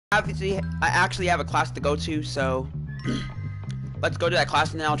actually have a class to go to, so let's go to that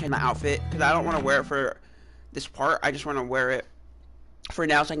class and then I'll change my outfit because I don't want to wear it for this part. I just want to wear it for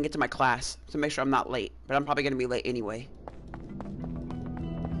now so I can get to my class to make sure I'm not late. But I'm probably gonna be late anyway.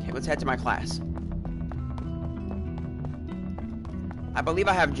 Okay, let's head to my class. I believe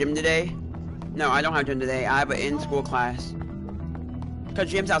I have gym today. No, I don't have gym today. I have an in-school class because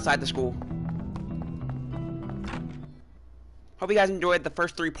gym's outside the school. Hope you guys enjoyed the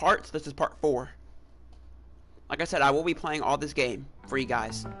first 3 parts. This is part 4. Like I said, I will be playing all this game for you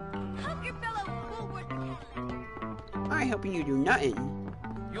guys. I ain't helping you do nothing.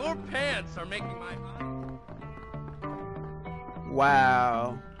 Your pants are making my...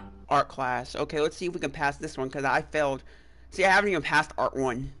 Wow. Art class. Okay, let's see if we can pass this one because I failed. See, I haven't even passed art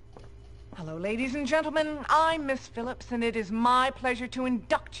 1. Hello, ladies and gentlemen. I'm Miss Phillips, and it is my pleasure to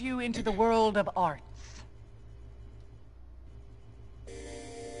induct you into the world of arts.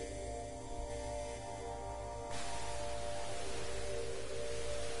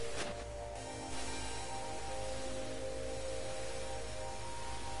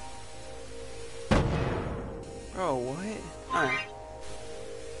 Oh, what? Alright.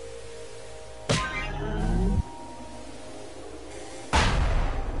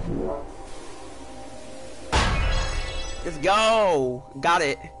 Let's go! Got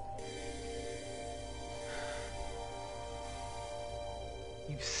it.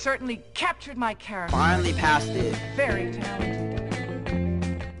 You've certainly captured my character. Finally passed it. Very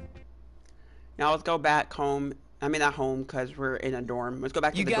talented. Now let's go back home. I mean not home because we're in a dorm. Let's go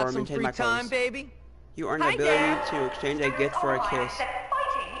back to the dorm and change my clothes. You got some free time, baby? You earn the ability to exchange a gift for a kiss.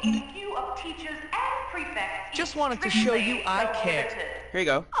 Just wanted to show you I care. Here you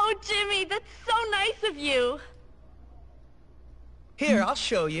go. Oh, Jimmy, that's so nice of you. Here, I'll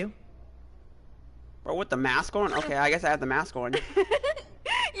show you. Bro, with the mask on? Okay, I guess I have the mask on.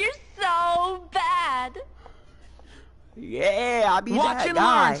 You're so bad. Yeah, I'll be Watch that and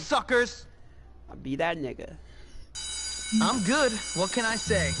guy. learn, suckers. I'll be that nigga. I'm good. What can I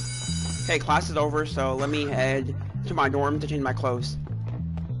say? Okay, class is over, so let me head to my dorm to change my clothes.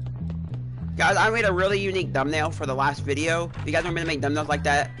 Guys, I made a really unique thumbnail for the last video. If you guys want me to make thumbnails like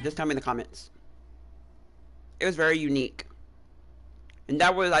that, just tell me in the comments. It was very unique. And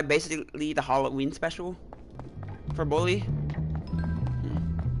that was like basically the Halloween special for Bully.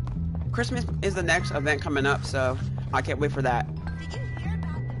 Christmas is the next event coming up, so I can't wait for that.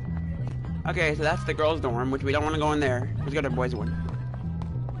 Okay, so that's the girls' dorm, which we don't want to go in there. Let's go to the boys' one.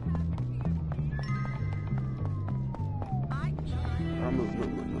 Oh,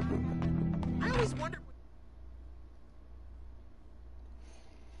 move. I always wonder.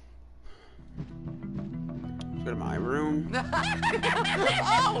 Let's go to my room.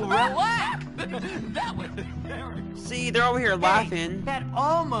 Oh, relax! That was hysterical. See, they're over here laughing. That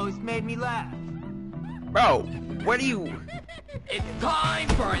almost made me laugh. Bro, what are you? It's time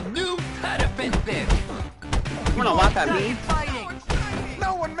for a new pedophysic. You wanna laugh at me?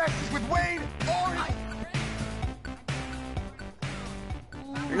 No one messes with Wayne or...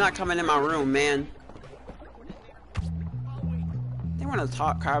 You're not coming in my room, man. They wanna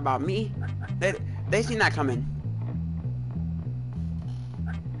talk crap about me. They seen that coming.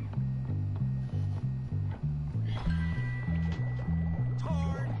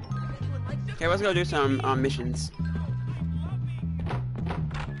 Okay, let's go do some missions.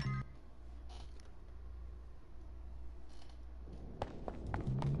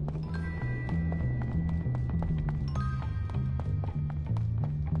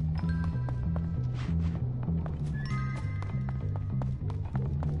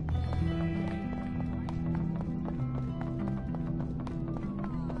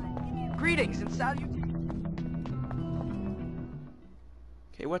 Greetings and salutations.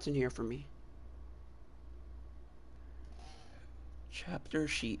 Okay, what's in here for me? Chapter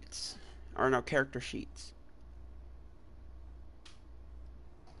sheets. Or no, character sheets.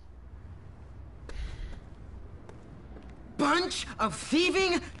 Bunch of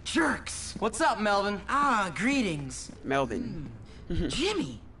thieving jerks! What's up, Melvin? Ah, greetings. Melvin.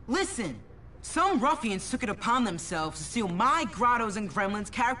 Jimmy, listen. Some ruffians took it upon themselves to steal my Grottos and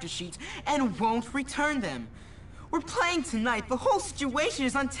Gremlins character sheets and won't return them. We're playing tonight. The whole situation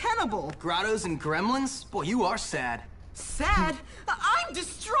is untenable. Grottos and Gremlins? Boy, you are sad. Sad? I'm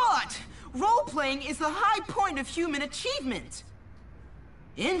distraught! Role-playing is the high point of human achievement.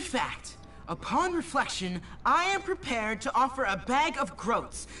 In fact, upon reflection, I am prepared to offer a bag of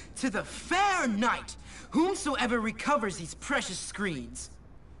groats to the fair knight, whomsoever recovers these precious screens.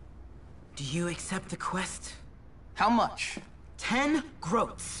 Do you accept the quest? How much? 10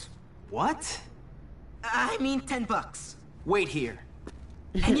 groats. What? I mean $10. Wait here.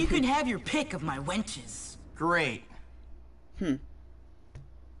 And you can have your pick of my wenches. Great.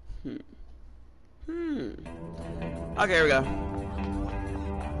 Okay, here we go.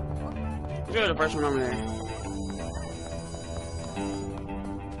 Let's go to the first one over there.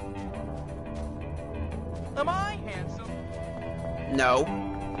 Am I handsome? No.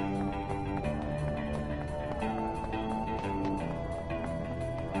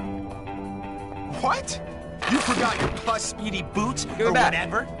 What? You forgot your plus speedy boots Give or it back.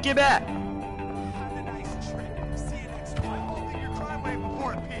 whatever? Get back. Have a nice trip. See you next time. I'll leave your driveway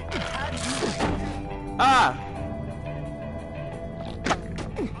before it peaks. Ah.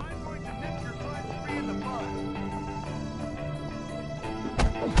 I'm going to nip your drive 3 in the bud.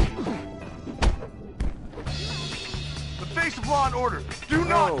 The face of law and order. Do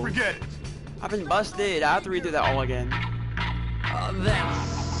not Whoa. forget it. I've been busted. I have to redo that all again. That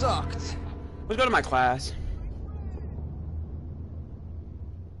sucked. Let's go to my class.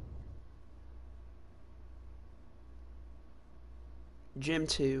 Gym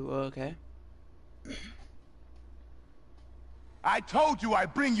 2, okay. I told you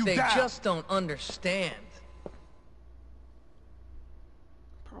I'd bring you They down. just don't understand.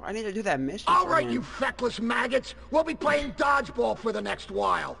 Bro, I need to do that mission. All for right, him. you feckless maggots. We'll be playing dodgeball for the next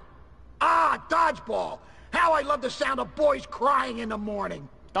while. Ah, dodgeball. How I love the sound of boys crying in the morning.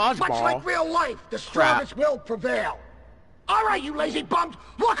 Dodgeball? Much like real life, the strongest will prevail. All right, you lazy bums,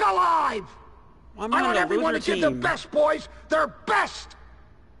 look alive! I'm I on want the everyone to loser give the team. best boys their best!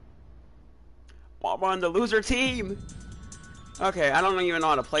 I'm on the loser team. Okay, I don't even know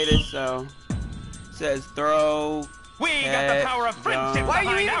how to play this, so... It says throw... We got head, the power of friendship. jump. Why are you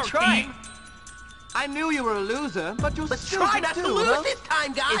behind even our trying? team. I knew you were a loser, but you're Let's stupid try not too, to lose huh? this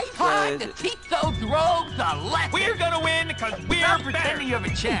time, guys. It's time to teach those rogues a lesson. We're gonna win because we're Stop better. pretending you have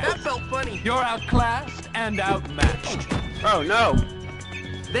a chance. That felt funny. You're outclassed and outmatched. Oh, no.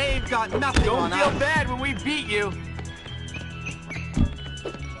 They've got nothing Don't on feel us. bad when we beat you.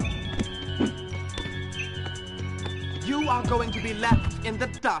 You are going to be left in the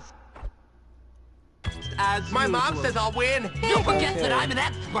dust. As My mom usual. says I'll win. You forget that I'm an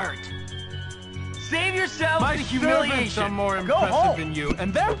expert. Save yourself My the humiliation. servants are more Go impressive home. than you,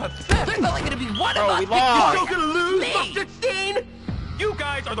 and they're pathetic. There's only gonna be one Bro, of us. we lost. You're gonna lose, Me. Mustard Steen. You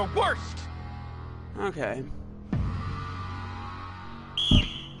guys are the worst. Okay.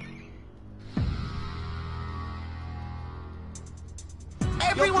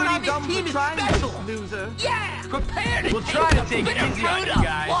 Everyone on this team is special. loser. Yeah. Prepare to We'll take try to the take it bitter easy on fruit you of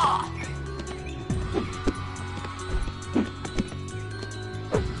guys. loss.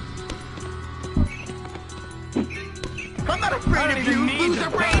 I'm not I afraid don't of even you, need loser to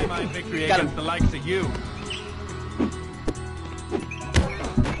brain! tie my victory Got him. against the likes of you.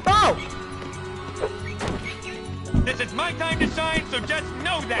 Oh! This is my time to shine, so just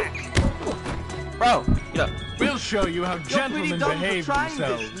know that. Bro, get up. We'll show you how You're pretty gentlemen dumb behave for trying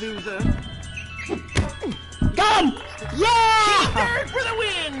themselves. this, loser. Got him! Yeah! Third for the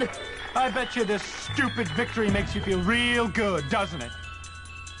win. I bet you this stupid victory makes you feel real good, doesn't it?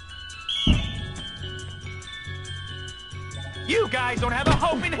 You guys don't have a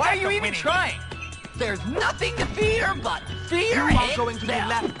hope in Why are heck you of even winning. trying? There's nothing to fear but fear You are going to be itself.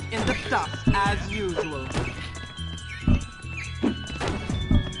 left in the dust as usual.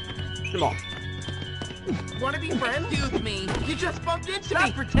 Come on. Want to be friends? Excuse me. You just bumped into Stop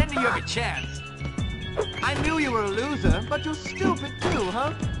me. pretending you have a chance. I knew you were a loser, but you're stupid too,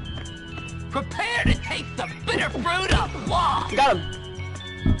 huh? Prepare to taste the bitter fruit of loss. Got him.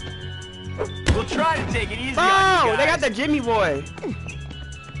 We'll try to take it easy on Oh, you they guys. got the Jimmy boy.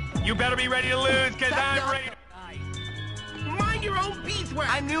 You better be ready to lose, because I'm ready to... Mind your own beeswax.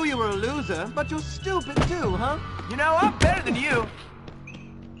 I knew you were a loser, but you're stupid too, huh? You know, I'm better than you.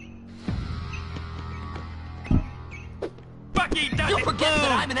 Bucky doesn't You forget lose.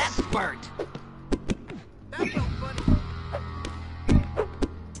 that I'm an expert. That felt funny.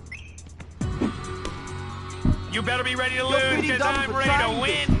 You better be ready to You're lose, pretty because dumb I'm for ready to trying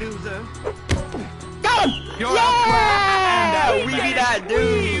win. this, loser. Got him! You're yeah! outclassed and We beat that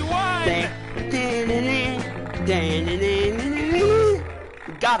dude. We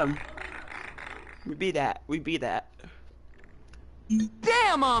Got him. We beat that. We beat that.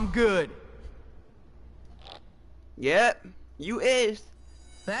 Damn, I'm good. Yep. You is.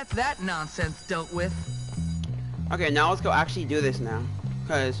 That's that nonsense dealt with. Okay, now let's go actually do this now.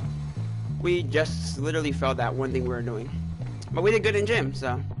 Because we just literally failed that one thing we were doing. But we did good in gym,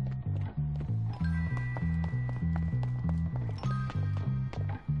 so.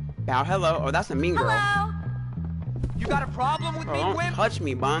 Bow hello. Oh, that's a mean girl. Hello. You got a problem with Oh, me, don't wimp? touch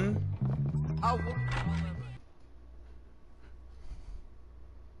me, bum. Oh,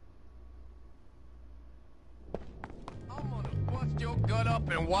 gut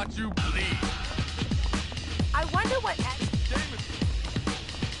up and watch you bleed. I wonder what...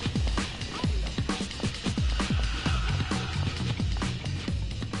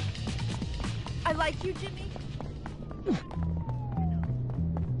 I like you, Jimmy.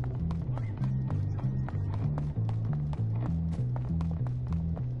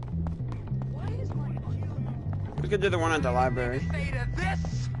 We could do the one at the library. Say to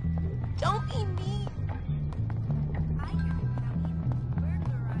this. Don't be mean.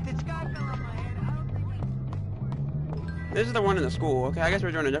 This guy fell on my head. I don't think This is the one in the school. Okay, I guess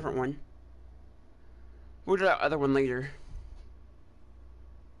we're doing a different one. We'll do that other one later.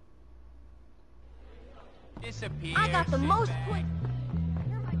 disappear. I got the most points.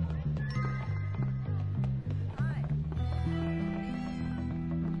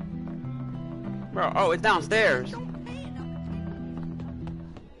 Bro, oh, it's downstairs.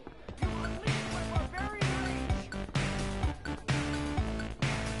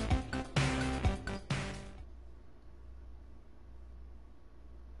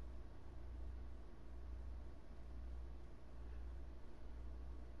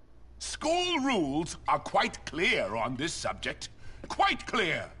 School rules are quite clear on this subject. Quite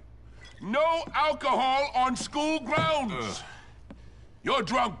clear. No alcohol on school grounds. You're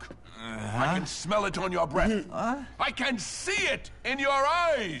drunk. I can smell it on your breath. I can see it in your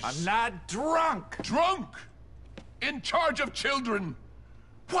eyes. I'm not drunk. Drunk? In charge of children?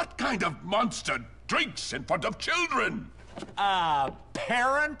 What kind of monster drinks in front of children?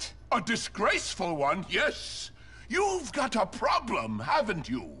 Parent? A disgraceful one, yes. You've got a problem, haven't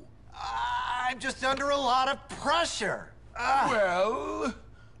you? I'm just under a lot of pressure. Well,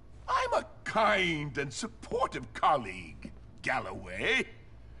 I'm a kind and supportive colleague, Galloway.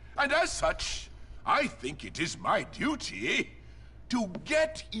 And as such, I think it is my duty to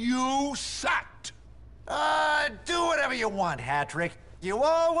get you sacked. Do whatever you want, Hattrick. You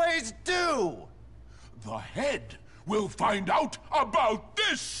always do. The head will find out about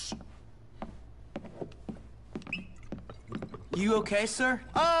this. You okay, sir?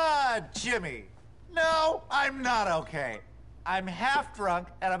 Jimmy. No, I'm not okay. I'm half drunk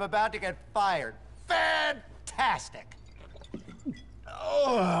and I'm about to get fired. Fantastic.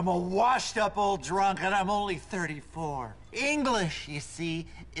 Oh, I'm a washed up old drunk and I'm only 34. English, you see,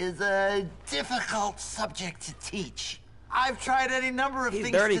 is a difficult subject to teach. I've tried any number of He's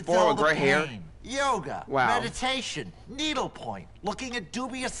things to 34 dull with the gray pain. hair. Yoga, Wow. meditation, needlepoint, looking at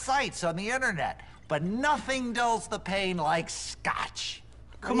dubious sites on the internet. But nothing dulls the pain like scotch.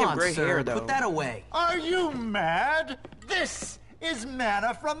 Come You have on, gray sir. hair, though. Put that away. Are you mad? This is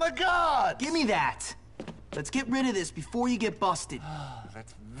manna from the gods. Give me that. Let's get rid of this before you get busted.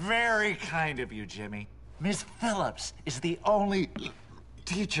 That's very kind of you, Jimmy. Miss Phillips is the only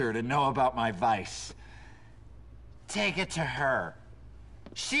teacher to know about my vice. Take it to her.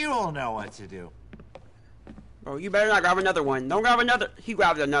 She will know what to do. Bro, you better not grab another one. Don't grab another. He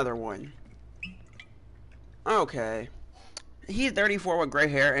grabbed another one. Okay. He's 34 with gray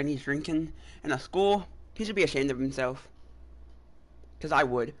hair and he's drinking in a school. He should be ashamed of himself. Because I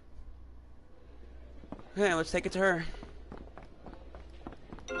would. Okay, let's take it to her.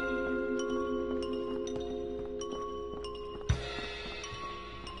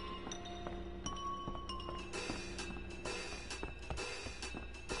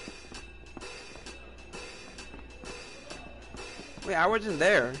 Wait, I was just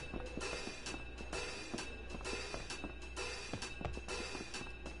there.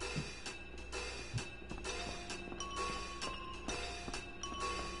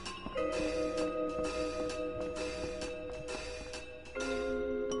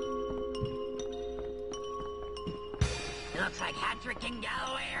 Looks like Hattrick and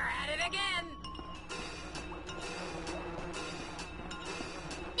Galloway are at it again.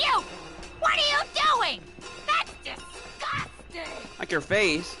 You! What are you doing? That's disgusting! Like your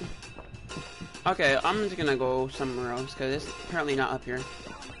face. Okay, I'm just gonna go somewhere else because it's apparently not up here.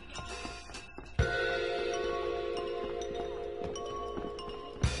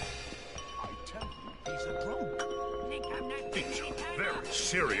 He's a drunk. These are very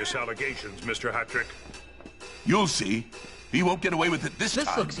serious allegations, Mr. Hattrick. You'll see. He won't get away with it this time.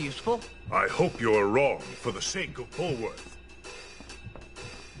 This looks useful. I hope you're wrong for the sake of Bullworth.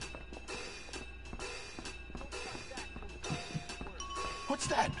 What's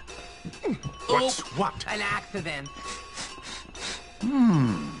that? What's what? An accident.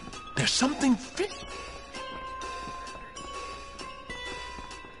 There's something fit.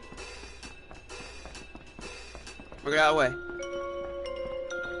 We're out of the way.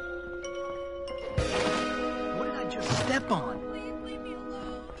 What did I just step on? Please leave me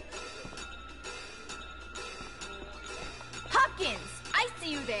alone. Hopkins!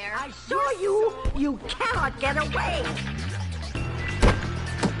 there. I saw you. You cannot get away.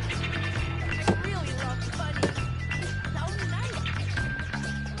 I really love Buddy. So nice.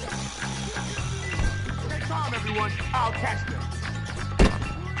 Stay calm, everyone. I'll catch them.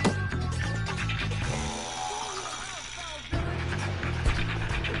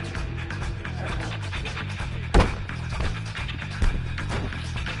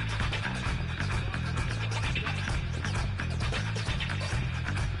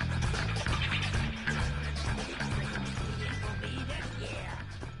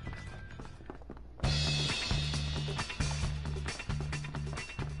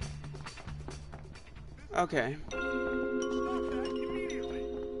 Okay. Stop that immediately.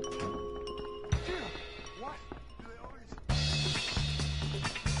 Jim, what? Do they always...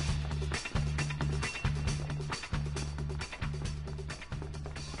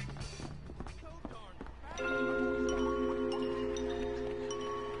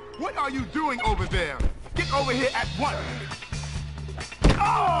 What are you doing over there? Get over here at once!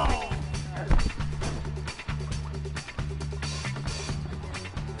 Oh!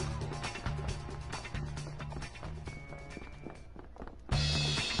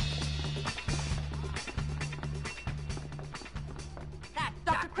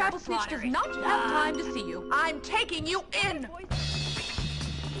 Dr. Crabblesnitch does not have time to see you. I'm taking you in!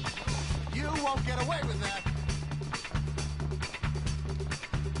 You won't get away with that.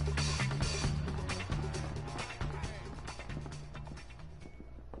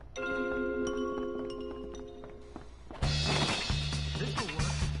 This'll work.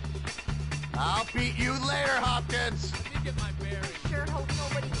 I'll beat you later, Hopkins. Let me get my bearings. Sure hope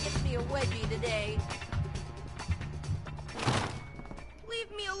nobody gives me a wedgie today.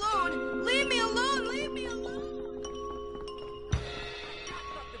 Leave me alone! Leave me alone! Leave me alone!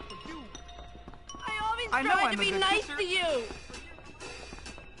 I always tried to be nice to you!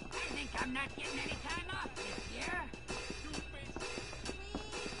 I think I'm not getting any time off this year.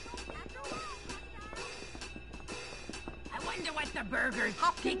 I wonder what the burger's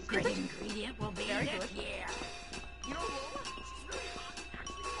secret ingredient will be this year. You know, Lola, she's really hot.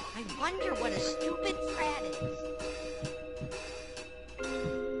 Actually, I wonder what a stupid frat is.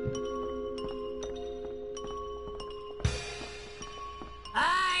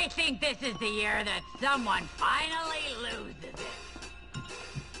 I think this is the year that someone finally loses it.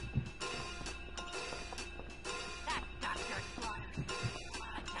 That's Dr. Slaughter.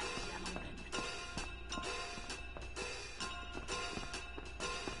 That's a gentleman.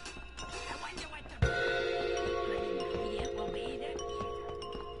 I wonder what the secret ingredient will be this year.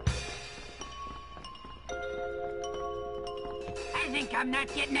 I think I'm not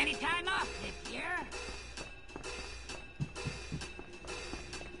getting any time off this year.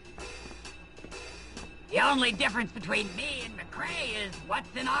 The only difference between me and McCrae is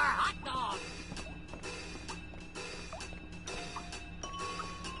what's in our hot dogs.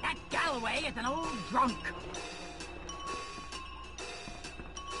 That Galloway is an old drunk.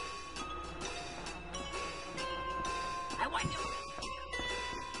 I wonder...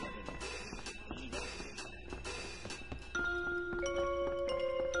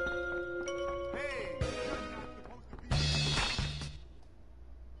 hey, you're not supposed to be...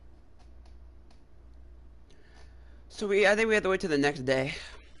 So I think we have to wait till the next day.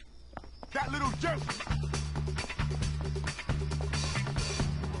 That little jerk!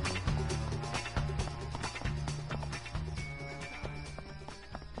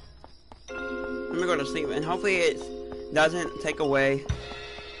 I'm gonna go to sleep and hopefully it doesn't take away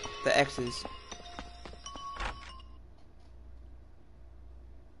the X's.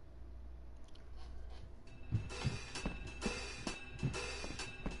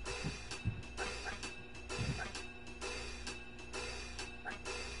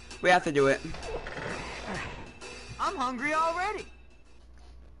 We have to do it. I'm hungry already.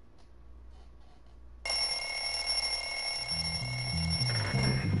 You're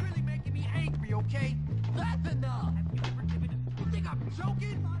really making me angry, okay? That's enough! Have you ever given it? You think I'm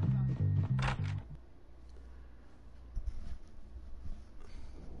joking?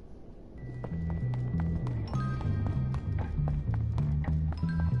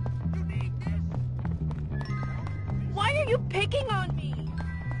 You need this? Why are you picking on me?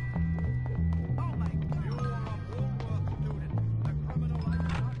 Oh my God! You're a Woolworth student. A criminal like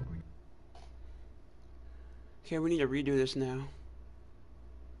that. Okay, we need to redo this now.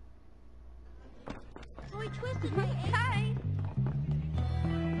 So he twisted my tie.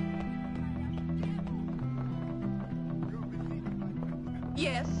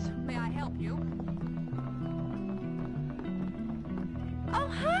 Yes, may I help you? Oh,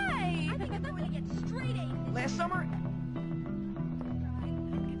 hi! I think I'm going to get straight A's. Last summer,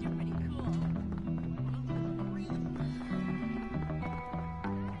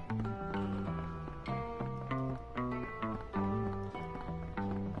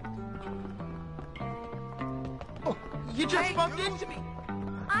 You just bumped into me.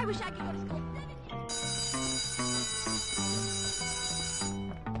 I wish I could go to school.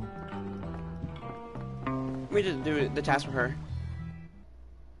 Let me just do the task for her.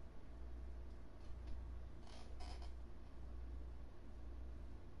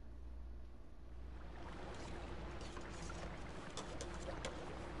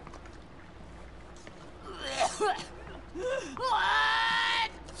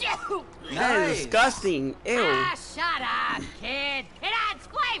 That is disgusting. Ew. Ah, shut up, kid. It adds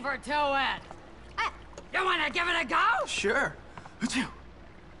flavor to it. You want to give it a go? Sure.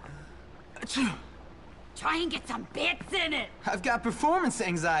 Try and get some bits in it. I've got performance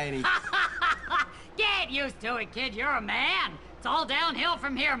anxiety. Get used to it, kid. You're a man. It's all downhill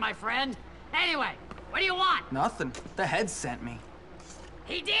from here, my friend. Anyway, what do you want? Nothing. The head sent me.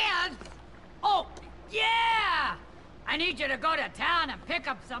 He did? Oh, yeah! I need you to go to town and pick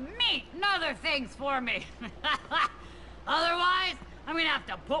up some meat and other things for me. Otherwise, I'm gonna have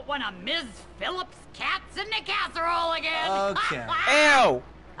to put one of Ms. Phillips' cats in the casserole again. Okay. Ew.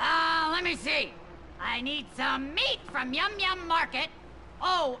 Let me see. I need some meat from Yum Yum Market.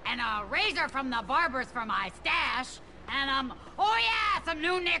 Oh, and a razor from the barbers for my stash. And, oh yeah, some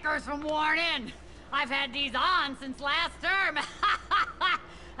new knickers from Worn In. I've had these on since last term.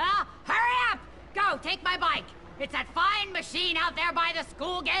 Hurry up! Go, take my bike. It's that fine machine out there by the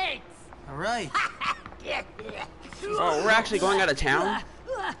school gates. All right. Oh, we're actually going out of town?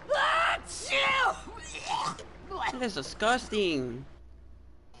 That is disgusting.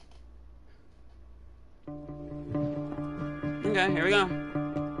 Okay, here we go.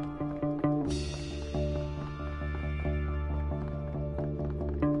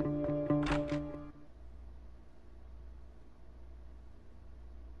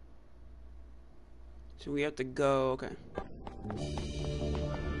 So we have to go, okay.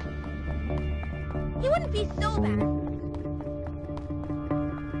 He wouldn't be so bad.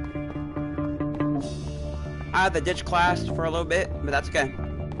 I had the ditch class for a little bit, but that's okay.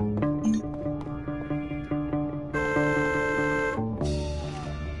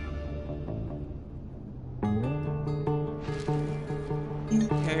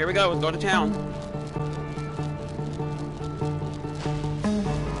 Okay, here we go. Let's go to town.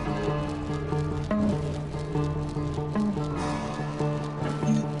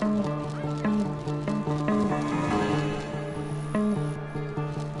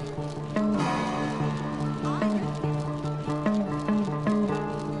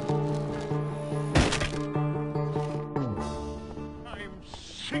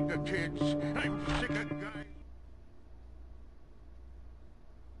 Sick of kids. I'm sick of guys.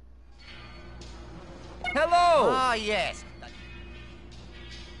 Hello! Ah, yes.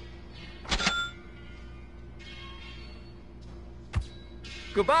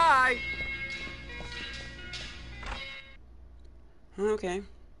 Goodbye! Okay.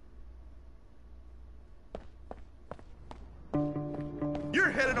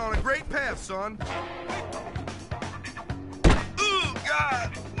 You're headed on a great path, son. Ooh,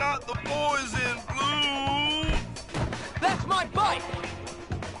 God, not the boys in blue. That's my bike!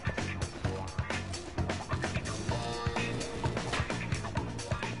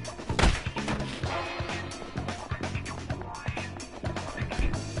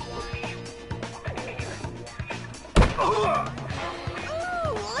 Ooh,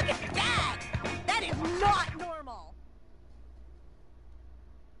 look at that! That is not normal!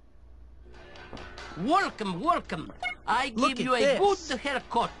 Welcome, welcome. I Look give you at a this. good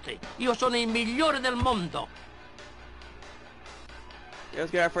haircut. Io sono il migliore del mondo.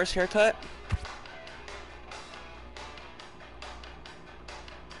 Let's get our first haircut.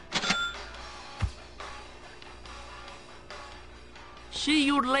 See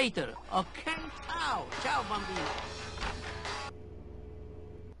you later, okay? Ciao, ciao, bambino.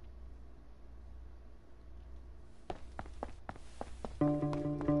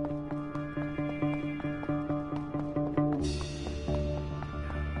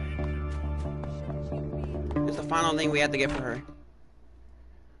 It's the final thing we have to get for her.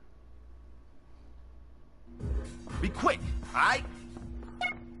 Be quick, all right?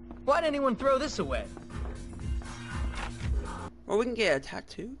 Why'd anyone throw this away? Or we can get a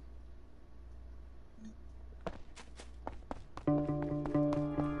tattoo.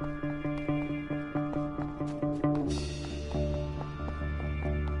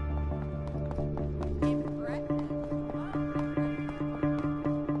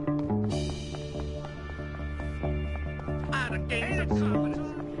 Out of game of confidence.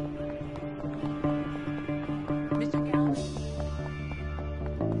 Mr. Galvin?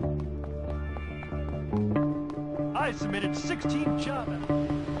 I submitted 16 job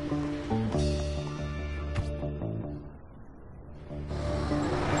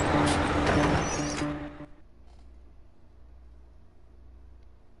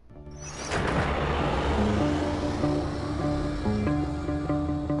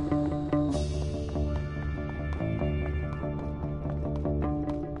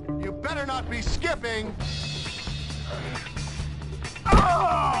better not be skipping.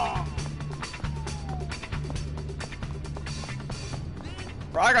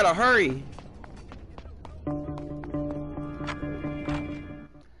 Bro, I gotta hurry.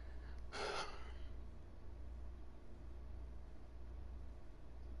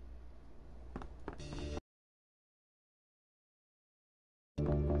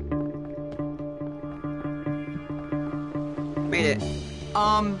 Made it.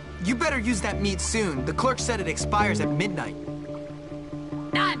 You better use that meat soon. The clerk said it expires at midnight.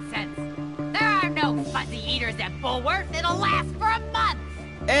 Nonsense! There are no fuzzy eaters at Bullworth. It'll last for a month.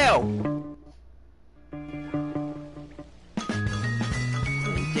 Ew.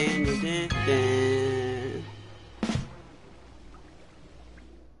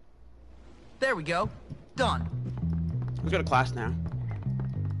 There we go. Done. Let's go to class now.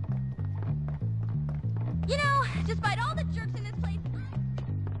 You know, despite all the jerks in this place,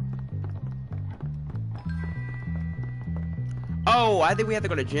 Oh, I think we have to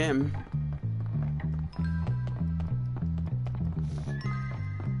go to gym.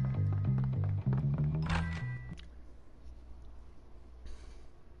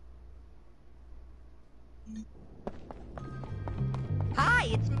 Hi,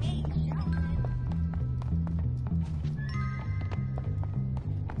 it's me.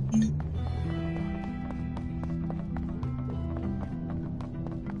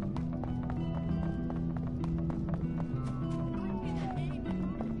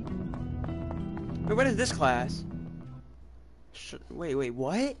 Wait, what is this class? Wait,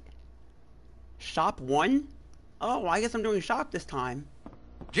 what? Shop 1? Oh, I guess I'm doing shop this time.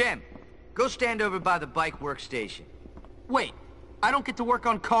 Jim, go stand over by the bike workstation. Wait, I don't get to work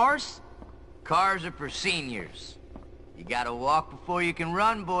on cars? Cars are for seniors. You gotta walk before you can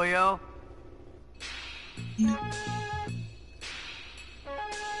run, boyo.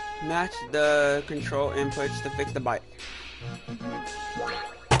 Match the control inputs to fix the bike.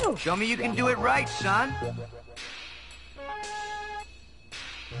 Show me you can do it right, son.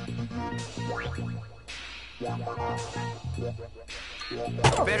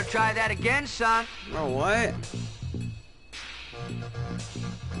 Better try that again, son. Oh, what?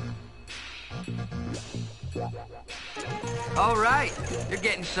 All right, you're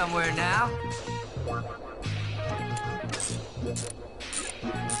getting somewhere now.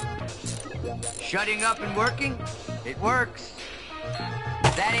 Shutting up and working, it works.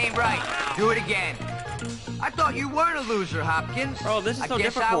 That ain't right. Do it again. I thought you weren't a loser, Hopkins. Bro, this is so I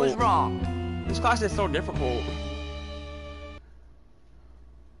guess difficult. I was wrong. This class is so difficult.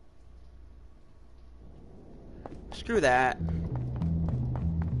 Screw that.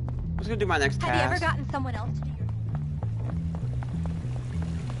 I'm just gonna do my next task. Have you ever gotten someone else to do your...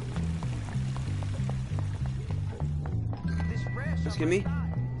 Excuse me?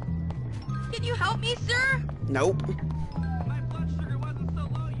 Can you help me, sir? Nope.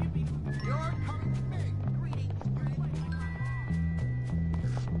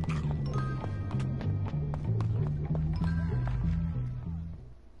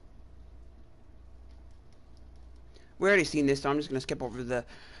 We already seen this, so I'm just gonna skip over the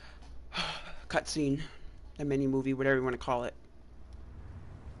cutscene, the mini movie, whatever you want to call it.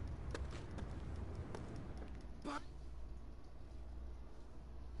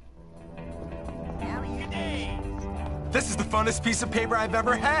 This is the funnest piece of paper I've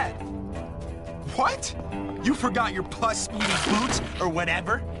ever had. What? You forgot your plus speedy boots or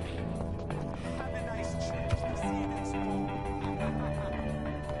whatever? Have a nice trip. See you next week.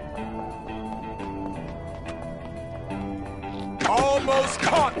 Almost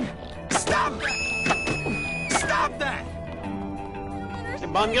caught me. Stop that! Stop that! Hey,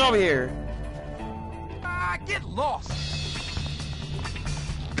 Bum, get over here. Ah, get lost.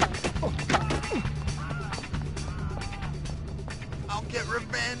 I'll get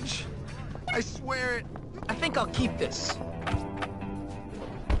revenge. I swear it. I think I'll keep this.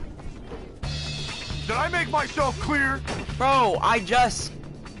 Did I make myself clear? Bro, I just...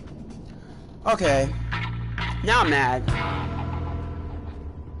 Okay. Now I'm mad.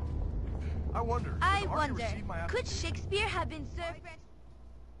 I wonder. I wonder, could Shakespeare have been served...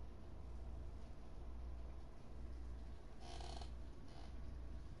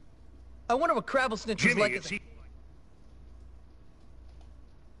 I wonder what Crabble Snitch was like.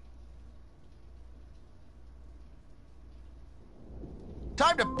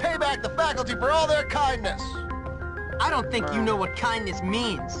 Time to pay back the faculty for all their kindness. I don't think you know what kindness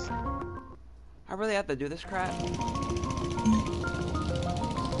means. I really have to do this crap?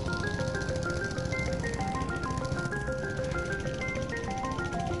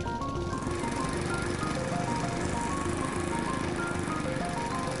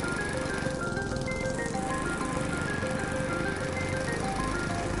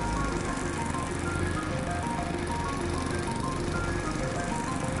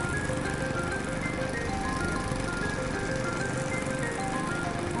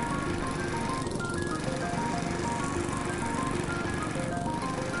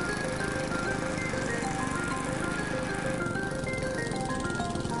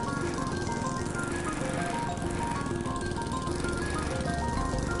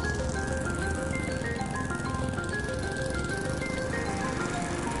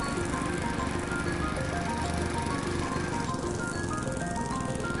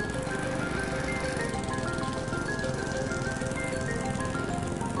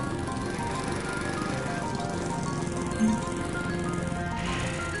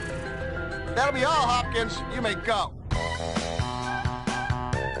 That'll be all, Hopkins. You may go.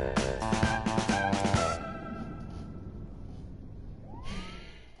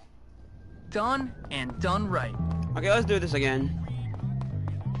 Done and done right. Okay, let's do this again.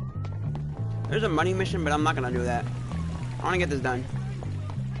 There's a money mission, but I'm not gonna do that. I wanna get this done.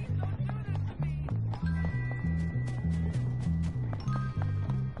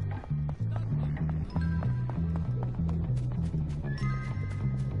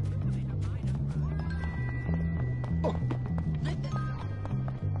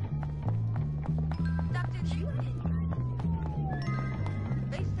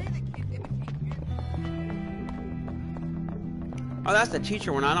 Oh, that's the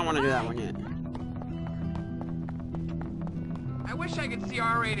teacher one. I don't want to do that one yet. I wish I could see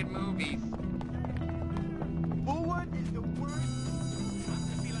R-rated movies. Forward is the word.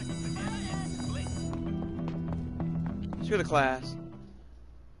 Screw the class.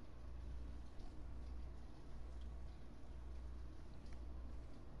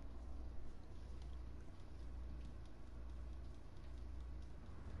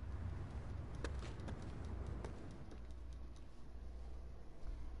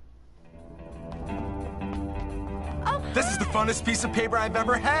 This is the funnest piece of paper I've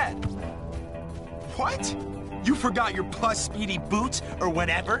ever had. What? You forgot your plus speedy boots or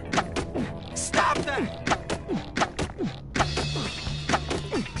whatever? Stop that!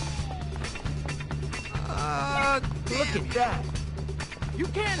 Look at that. You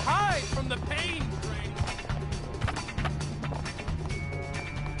can't hide from the pain train.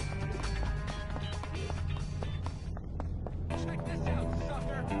 Check this out,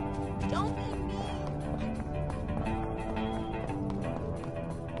 sucker. Don't be mean.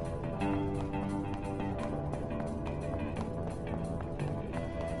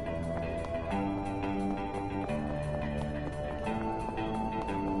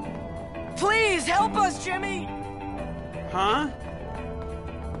 Please help us, Jimmy! Huh?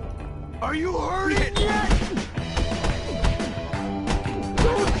 Are you hurting yet?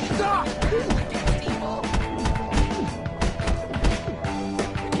 Don't stop!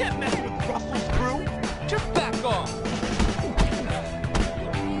 You can't mess with Russell's crew. Just back off.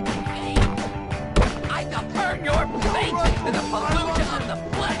 I shall turn your place into the pollution of the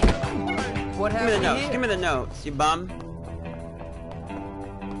place. What Give me the happened notes. here? Give me the notes, you bum.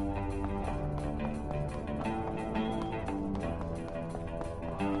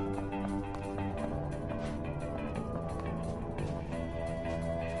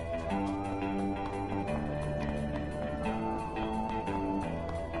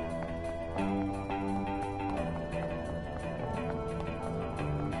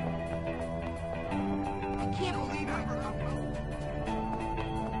 I can't believe I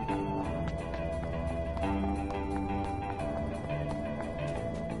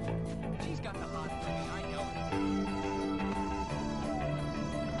She's got the hot thing, I know.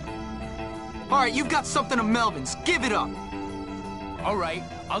 All right, you've got something of Melvin's. Give it up. All right,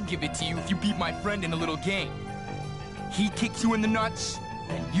 I'll give it to you if you beat my friend in a little game. He kicks you in the nuts,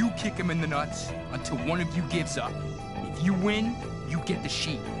 and you kick him in the nuts until one of you gives up. If you win, you get the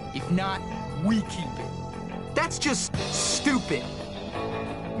sheep. If not, we keep it. That's just stupid.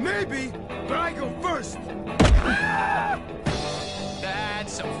 Maybe, but I go first.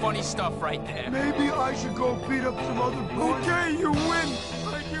 That's some funny stuff right there. Maybe I should go beat up some other boys. Okay, you win.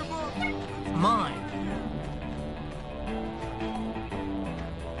 I give up. Mine.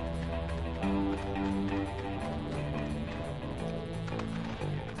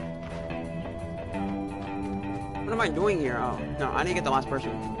 What am I doing here? Oh, no, I need to get the last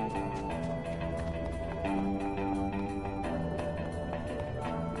person.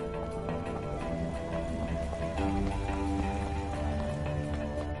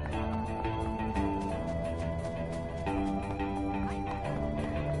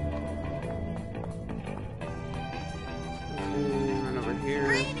 Run over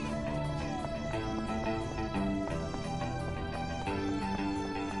here.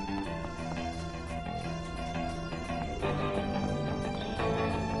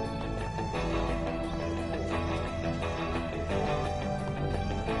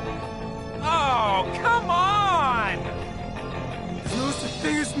 Oh, come on! No such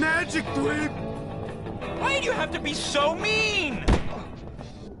thing as magic, dweeb! Why do you have to be so mean?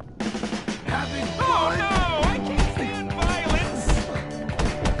 Having Oh fun? no! I can't stand violence!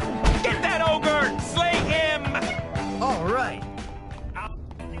 Get that ogre! Slay him! All right.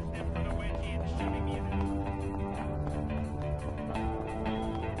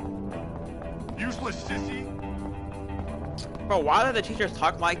 Useless sissy. Bro, why do the teachers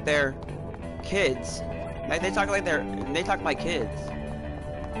talk like they're kids? Like they talk like kids.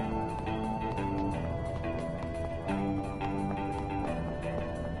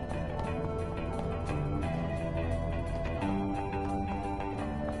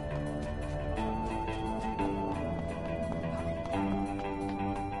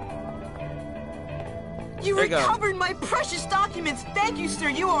 You There you go. recovered my precious documents. Thank you, sir.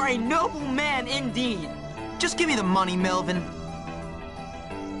 You are a noble man indeed. Just give me the money, Melvin.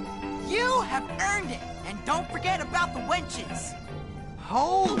 You have earned it. And don't forget about the wenches.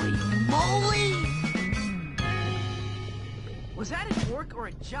 Holy moly! Was that a dork or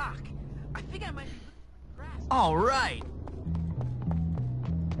a jock? I think I might be... All right.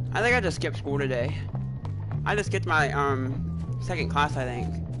 I think I just skipped school today. I just skipped my second class, I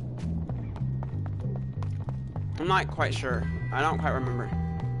think. I'm not quite sure. I don't quite remember.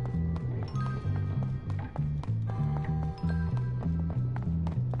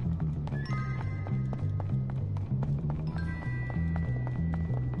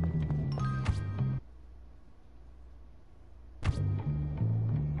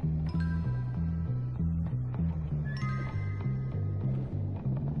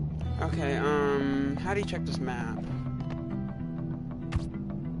 Okay, how do you check this map?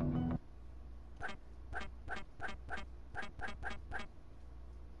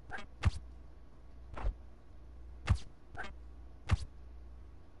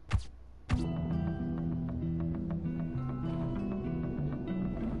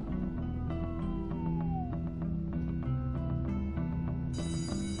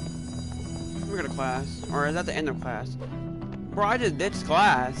 We're going to class, or is that the end of class? Bro, I just ditched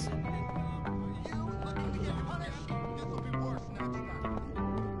class.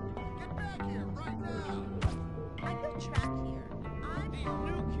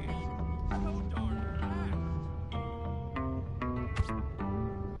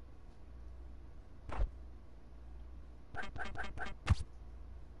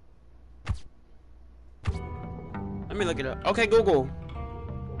 Let me look it up. Okay, Google.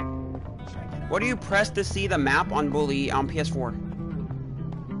 What do you press to see the map on Bully on PS4?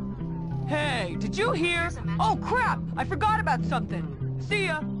 Hey, did you hear? Oh crap! I forgot about something. See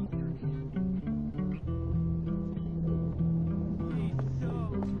ya.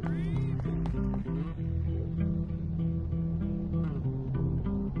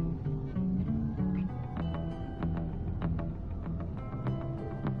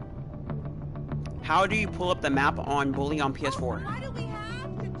 How do you pull up the map on Bully on PS4? Why do we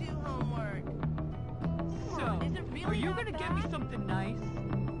have to do homework? So, are you gonna get me something nice?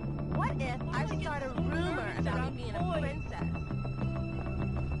 What if I start a rumor about me being a princess?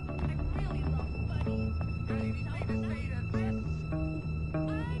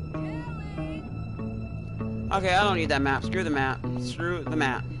 Okay, I don't need that map. Screw the map. Screw the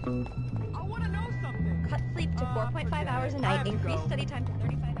map. Cut sleep to 4.5 hours a night. Increase study time to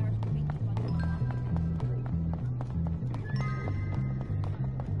 35 hours per week.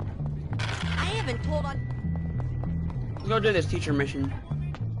 I haven't told on. Let's go do this teacher mission.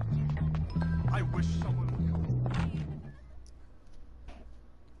 I wish someone would help.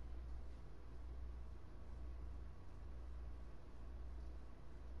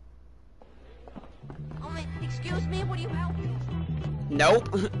 Oh my, excuse me, would you help me? Nope.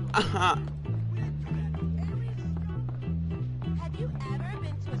 Have you ever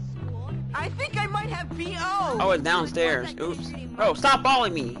been to a school? I think I might have BO. Oh, it's downstairs. Oops. Bro, stop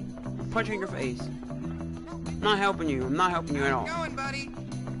balling me. I'm punching your face. I'm not helping you. I'm not helping you at all. Going, buddy.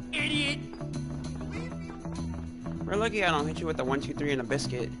 Idiot. We're lucky I don't hit you with the 1, 2, 3 and a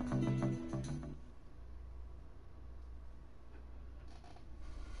biscuit.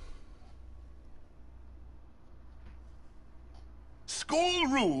 School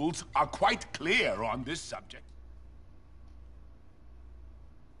rules are quite clear on this subject.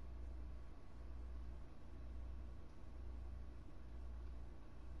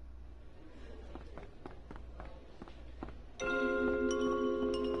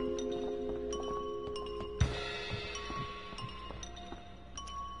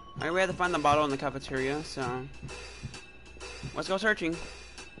 Alright, we had to find the bottle in the cafeteria, so let's go searching.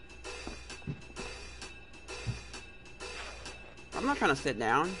 I'm not trying to sit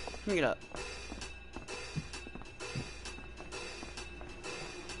down. Let me get up.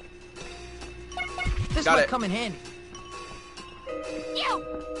 This Got might it. come in handy. You!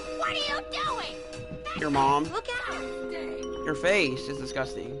 What are you doing? Your mom. Look out! Your face is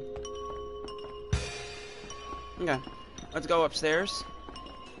disgusting. Okay, let's go upstairs.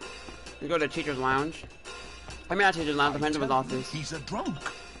 We go to teacher's lounge. I mean, not teacher's lounge, the principal's office. He's a drunk.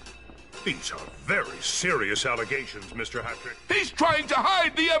 These are very serious allegations, Mr. Hattrick. He's trying to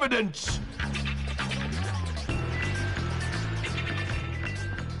hide the evidence.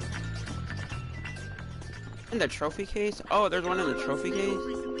 In the trophy case? Oh, there's one in the trophy case?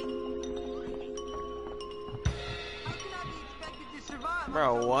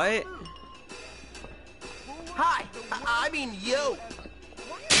 Bro, what? Hi. I mean, yo.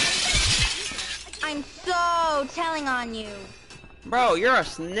 I'm so telling on you. Bro, you're a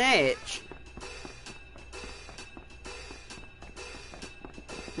snitch.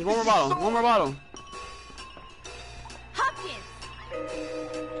 There's one more bottle. One more bottle. Hopkins!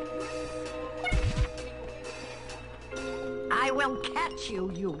 I will catch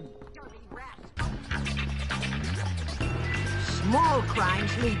you, you dirty rat. Small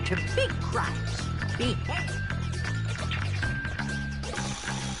crimes lead to big crimes. Behave.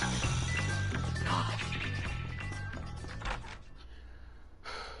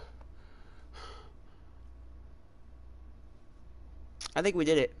 I think we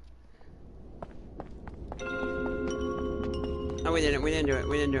did it. No, we didn't. We didn't do it.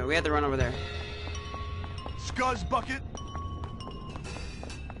 We didn't do it. We had to run over there. Scuzz bucket.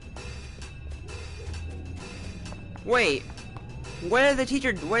 Wait. What is the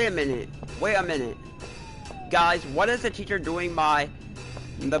teacher? Wait a minute. Wait a minute. Guys, what is the teacher doing by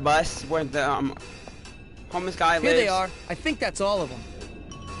the bus where the homeless guy lives? Here they are. I think that's all of them.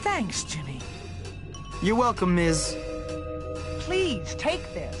 Thanks, Jimmy. You're welcome, Ms. Please, take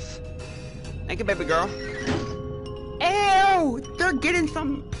this. Thank you, baby girl. Ew! They're getting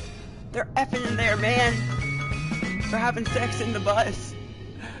some... They're effing in there, man. They're having sex in the bus.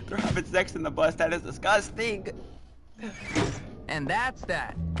 They're having sex in the bus. That is disgusting. And that's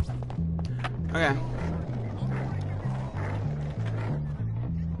that. Okay.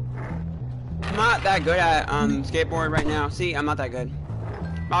 I'm not that good at skateboard right now. See, I'm not that good.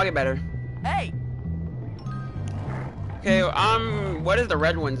 I'll get better. Hey! Okay, what does the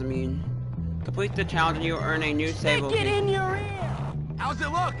red ones mean? Complete the challenge and you earn a new save. Stick it in your ear! How's it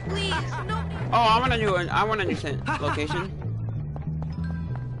look? Please, no. Oh, I want a new location.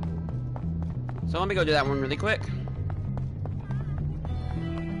 So let me go do that one really quick.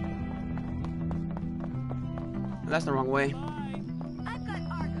 That's the wrong way. I've got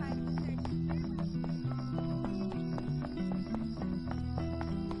archives.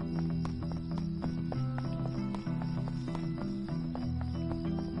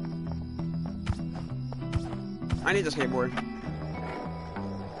 I need the skateboard.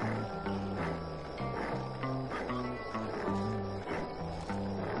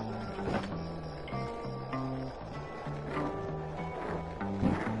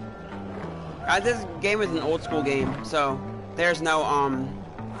 This game is an old school game, so there's no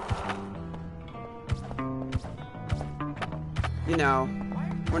you know,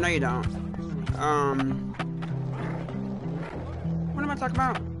 well, no you don't. What am I talking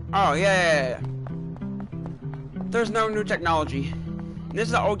about? Oh yeah. There's no new technology. This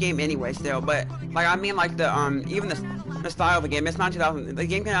is an old game anyway still, but like I mean like the even the style of the game, it's not 2000. The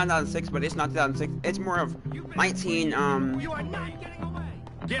game came out in 2006, but it's not 2006. It's more of 19 You are not getting away.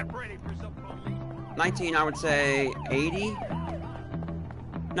 Get ready for some police. 19, I would say 80.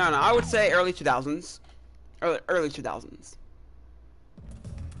 No, I would say early 2000s. Early 2000s.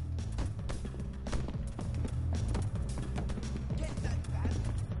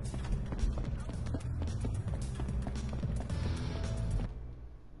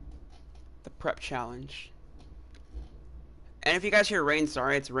 The prep challenge. And if you guys hear rain,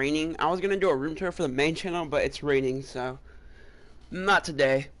 sorry, it's raining. I was gonna do a room tour for the main channel, but it's raining, so not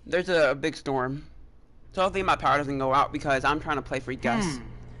today. There's a big storm. So hopefully my power doesn't go out because I'm trying to play for you guys.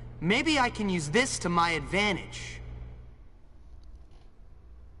 Maybe I can use this to my advantage.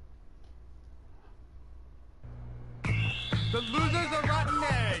 The losers are rotten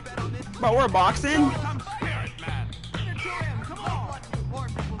eggs. But we're boxing? Come spirit, man. Come on.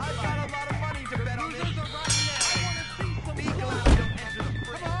 I've got a lot of money to bet on this. Losers are rotten eggs. Be glad I don't enter the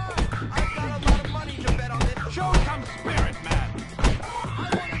fray. I've got a lot of money to bet on this. Show some spirit, man.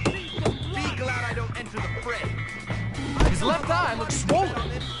 Be glad I don't enter the fray. His left eye looks swollen.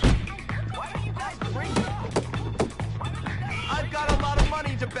 Why do you guys bring it up? I've got a lot of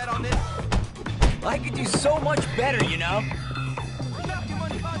money to bet on this. I could do so much better, you know?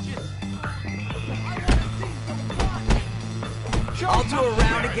 I'll do a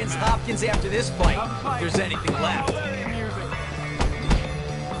round against Hopkins after this fight, if there's anything left.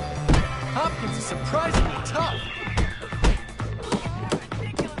 Hopkins is surprisingly tough.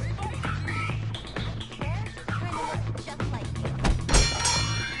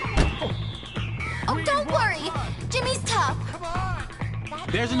 Oh, don't worry. Jimmy's tough.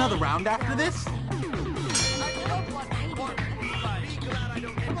 There's another round after this?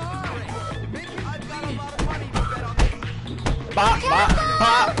 Bop, bop,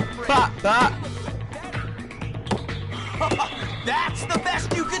 bop, bop, bop. That's the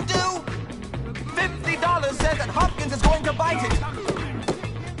best you can do? $50 says that Hopkins is going to bite it.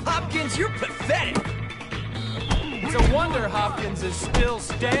 Hopkins, you're pathetic. It's a wonder Hopkins is still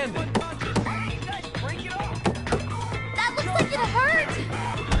standing. gonna hurt!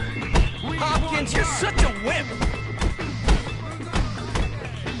 Hopkins, you're such a wimp!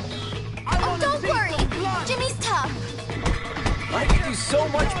 Oh, don't worry! Jimmy's tough! I could do so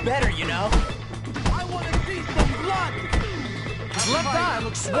much better, you know? I want to see some blood! His left eye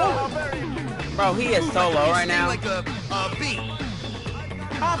looks swollen. Bro, he is so low right now. Like a bee.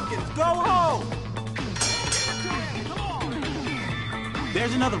 Hopkins, go home!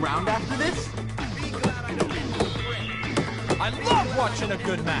 There's another round after this? I love watching a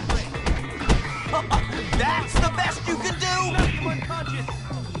good match. That's the best you can do! Knock him unconscious!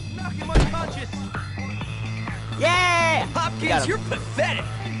 Knock him unconscious! Yeah! Hopkins, you're pathetic!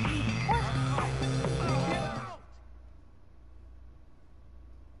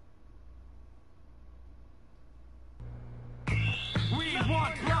 We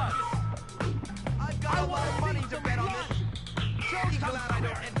want blood! I've got a lot of money to bet on this! Joe's glad I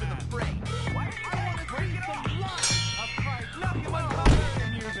don't enter the fray! I want to see some blood! A fight! Knock him unconscious!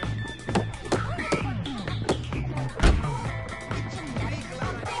 Music!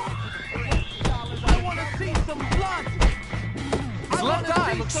 I want to see some blood! His left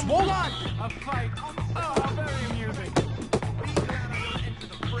eye looks swollen. A fight! Oh, very amusing!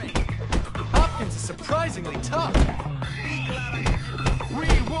 Hopkins is surprisingly tough. We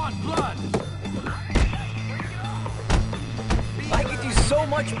want blood! I could do so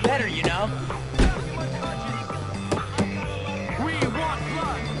much better, you know? We want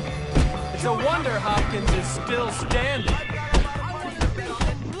blood! It's a wonder Hopkins is still standing.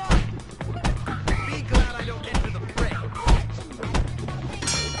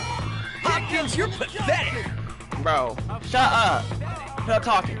 Hopkins, you're pathetic! Bro, shut up. Shut up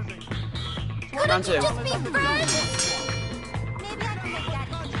talking. Round two. Just be friends! Maybe I can make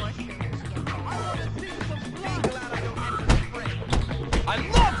Daddy I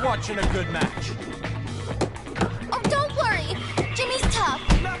love watching a good match. Oh, don't worry! Jimmy's tough!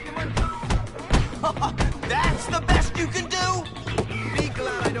 That's the best you can do? Be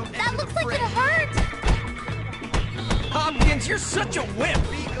glad I don't That looks like it'll hurt! Hopkins, you're such a wimp!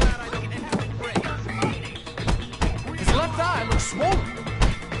 His left eye looks swollen.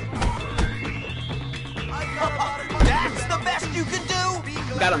 That's the best you can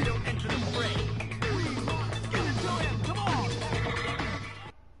do? Got him.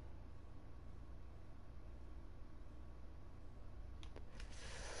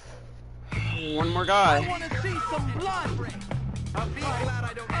 One more guy. I want to see some blood! I'll be glad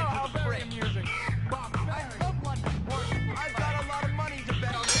I don't enter the fray. Amusing. I've got a lot of money to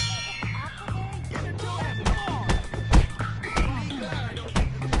bet on this. Give it to him! Come on!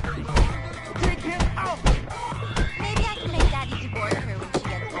 Take him out! Maybe I can make Daddy divorce her when she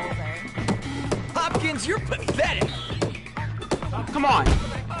gets older. Hopkins, you're pathetic! Come on.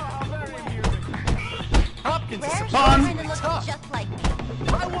 Hopkins is Rare surprisingly kind of looks tough. just like me.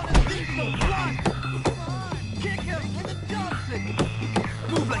 I want to see some blood! Kick him with a Johnson!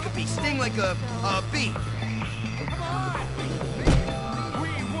 Move like a bee, sting like a bee.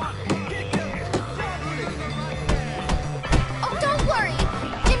 Oh, don't worry!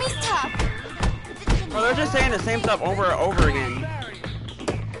 Jimmy's tough! Bro, they're just saying the same stuff over and over again.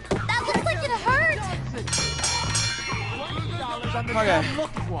 That looks like it'll hurt! Okay.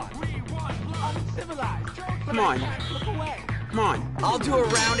 Come on. Come on. I'll do a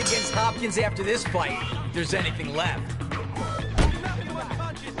round against Hopkins after this fight, if there's anything left.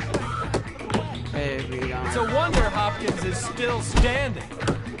 Baby, It's a wonder Hopkins is still standing.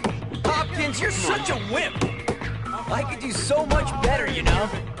 Hopkins, you're such a wimp! I could do so much better, you know?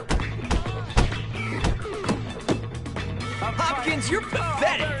 Hopkins, you're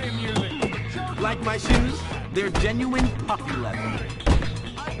pathetic! Like my shoes, they're genuine puppy leather.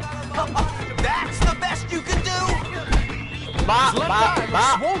 That's the best you can do? Bop, bop,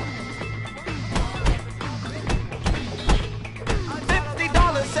 bop.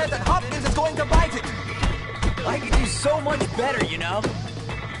 $50 says that Hopkins is going to bite it. I could do so much better, you know?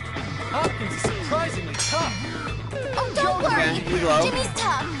 Hopkins is surprisingly tough. Oh, don't worry! Okay, he's low. Jimmy's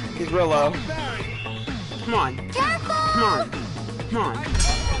tough! He's real low. Come on. Careful! Come on. Come on.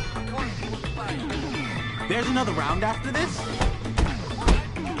 There's another round after this?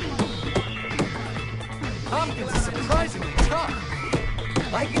 Hopkins is surprisingly tough.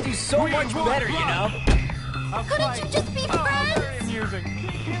 I could do so much better, you know? Couldn't you just be friends?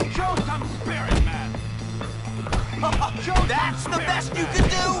 Show some spirit, man! That's the best you can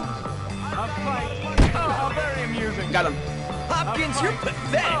do? A fight! Oh, very amusing! Got him. Hopkins, you're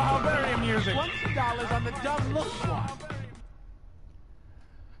pathetic! Oh, very amusing! $20 on the dumb look swap.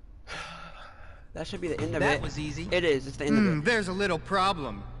 That should be the end of it. That was easy. It is. It's the end of it. There's a little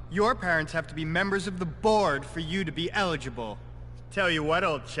problem. Your parents have to be members of the board for you to be eligible. Tell you what,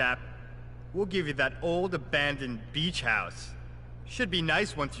 old chap. We'll give you that old abandoned beach house. Should be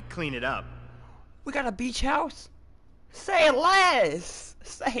nice once you clean it up. We got a beach house? Say less!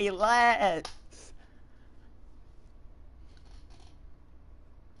 Say less!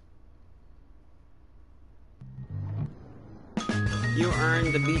 You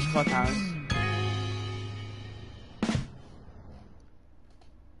earned the beach clubhouse.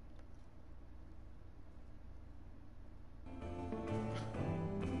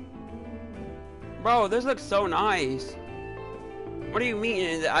 Bro, this looks so nice. What do you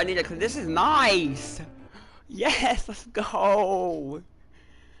mean? I need to. This is nice. Yes, let's go.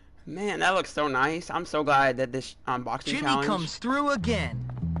 Man, that looks so nice. I'm so glad that this unboxing Jimmy challenge comes through again.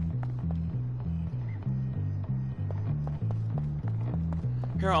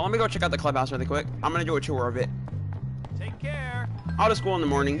 Here, let me go check out the clubhouse really quick. I'm gonna do a tour of it. Take care. I'll to school in the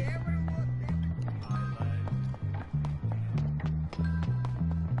morning.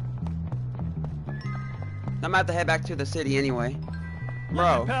 I'm gonna have to head back to the city anyway.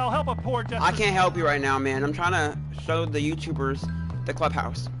 Bro, Pal, help a poor I can't help you right now, man. I'm trying to show the YouTubers the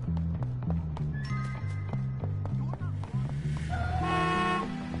clubhouse.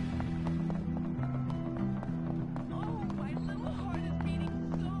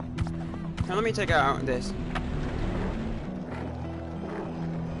 Now let me take out this.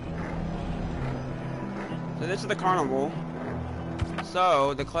 So this is the carnival.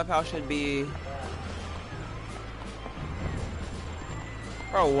 So the clubhouse should be.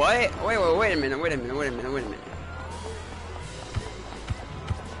 Bro, what? Wait a minute.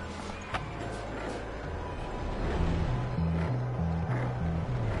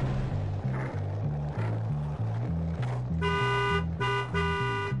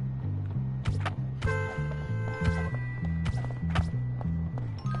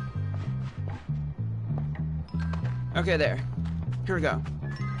 Okay, there. Here we go.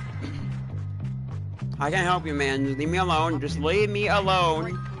 I can't help you, man. Just leave me alone. Just leave me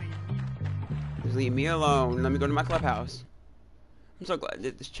alone. Just leave me alone. Let me go to my clubhouse. I'm so glad I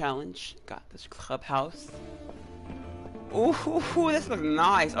did this challenge. Got this clubhouse. Ooh, this looks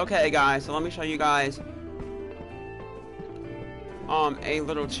nice. Okay, guys. So let me show you guys a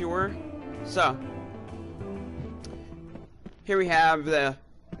little tour. So here we have the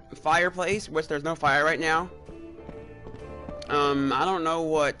fireplace, which there's no fire right now. I don't know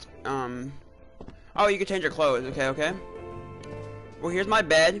what oh, you can change your clothes. Okay. Well, here's my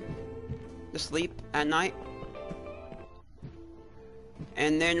bed to sleep at night.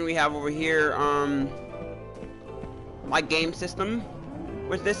 And then we have over here my game system,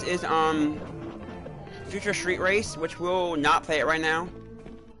 which this is Future Street Race, which we'll not play it right now.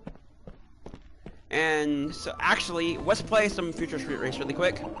 And so actually, let's play some Future Street Race really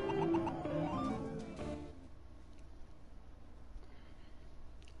quick.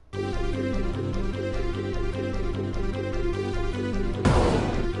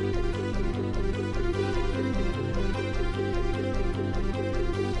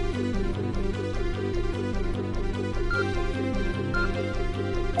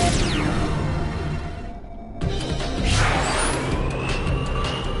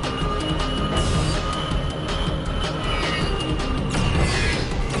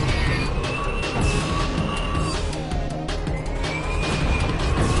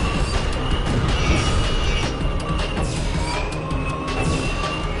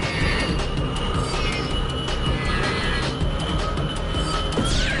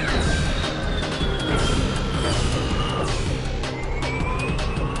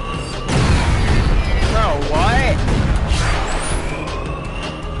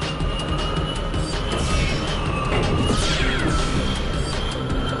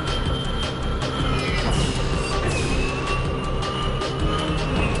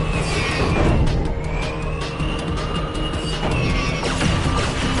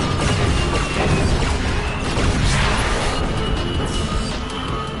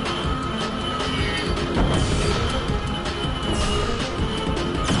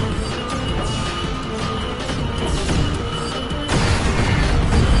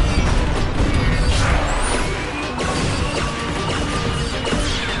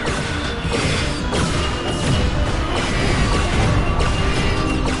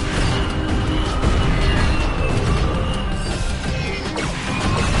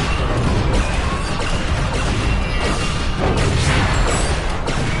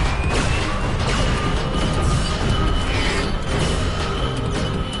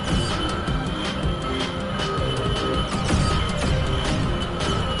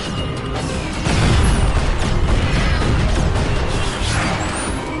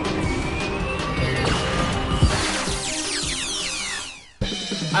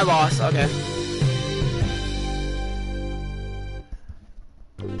 I lost, okay.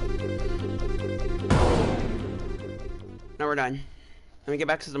 Now we're done. Let me get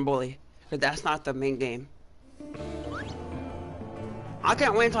back to some bully, because that's not the main game. I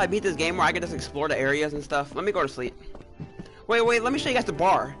can't wait until I beat this game where I can just explore the areas and stuff. Let me go to sleep. Wait, let me show you guys the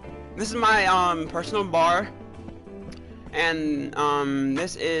bar. This is my personal bar. And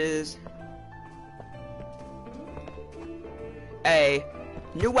this is a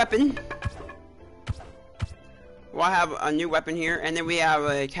new weapon. Well, I have a new weapon here, and then we have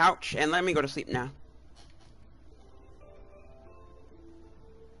a couch, and let me go to sleep now.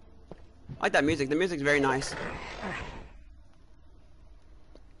 I like that music. The music's very nice.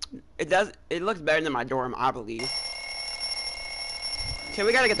 It looks better than my dorm, I believe. Okay,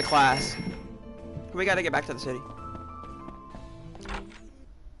 we gotta get to class. We gotta get back to the city.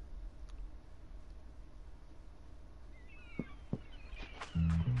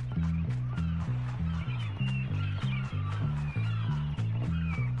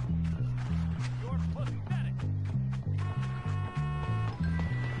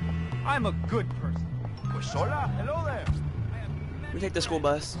 I'm a good person. Pues hola, hello there. We take the school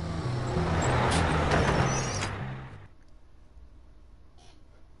bus.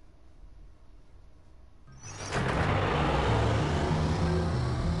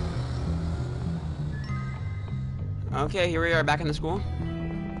 Okay, here we are back in the school.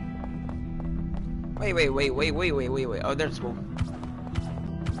 Wait. Oh, there's school.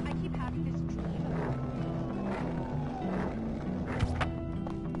 I keep having this dream.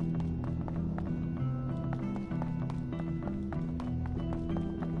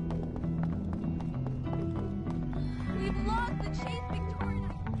 We've lost the Chase Victoria.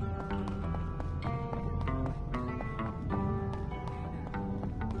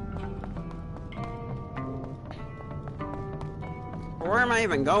 Where am I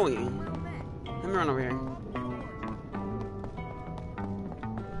even going? Let me run over here.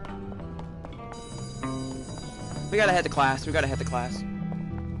 We gotta head to class.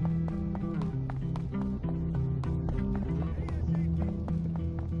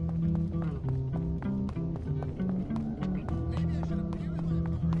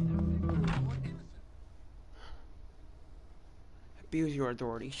 Abuse your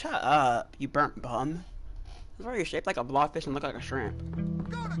authority. Shut up, you burnt bum. That's why you're shaped like a blobfish and look like a shrimp.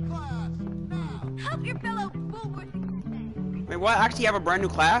 Help your fellow Bullworth. Wait, what? Actually, you have a brand new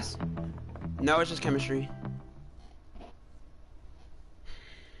class? No, it's just chemistry.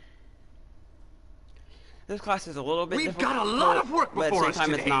 This class is a little bit difficult. We've got a lot of work before us But at the same time,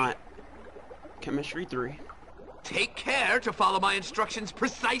 today. it's not. Chemistry 3. Take care to follow my instructions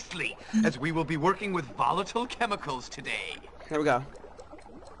precisely, as we will be working with volatile chemicals today. Here we go.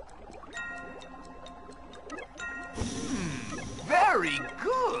 Very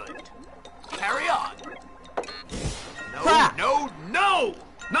good. Carry on. No, Ha! no!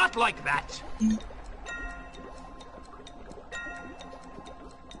 Not like that.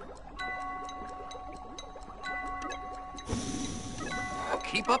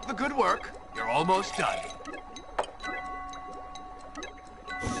 Keep up the good work. You're almost done.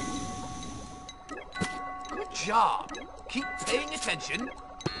 Good job. Keep paying attention.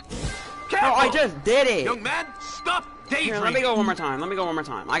 Careful! Oh, I just did it! Young man, stop daydreaming. Here, let me go one more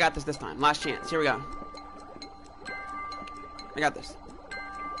time. I got this time. Last chance. Here we go. I got this.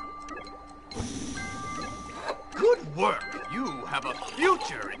 Good work. You have a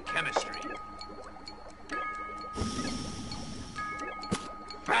future in chemistry.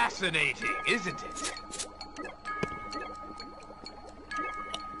 Fascinating, isn't it?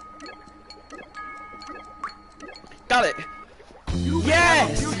 Got it. You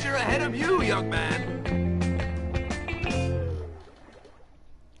Yes! have a future ahead of you, young man.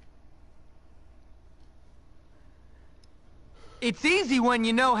 It's easy when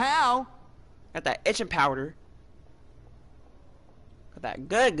you know how. Got that itching powder. Got that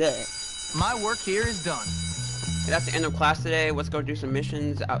good. My work here is done. Okay, that's the end of class today. Let's go do some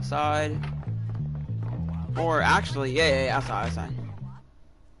missions outside. Or actually, yeah, outside.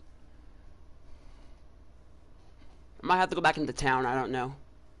 I might have to go back into town, I don't know.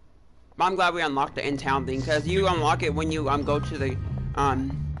 But I'm glad we unlocked the in-town thing, because you unlock it when you go to the,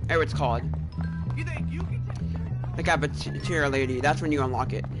 whatever it's called. The cafeteria lady, that's when you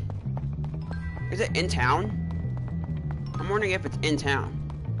unlock it. Is it in town? I'm wondering if it's in town.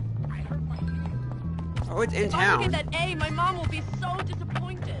 Oh, it's in If I don't town. get that A, my mom will be so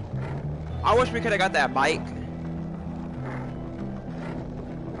disappointed. I wish we could have got that bike.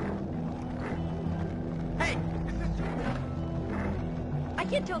 I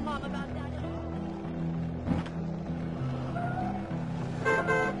can't tell mom about that at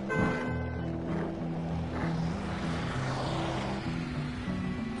all.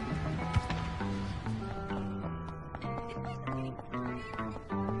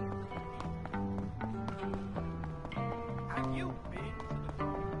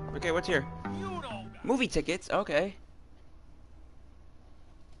 Okay, what's here? Movie tickets. Okay.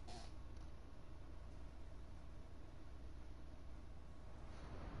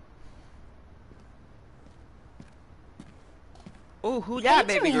 Oh, who that,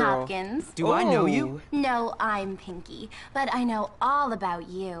 Hey, baby Jimmy girl? Hopkins. Do I know you? No, I'm Pinky, but I know all about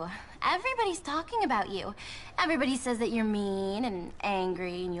you. Everybody's talking about you. Everybody says that you're mean and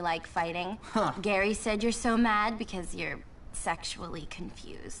angry and you like fighting. Huh. Gary said you're so mad because you're sexually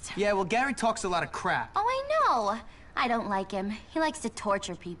confused. Yeah, well, Gary talks a lot of crap. Oh, I know. I don't like him. He likes to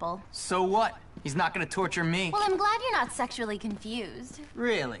torture people. So what? He's not gonna torture me. Well, I'm glad you're not sexually confused.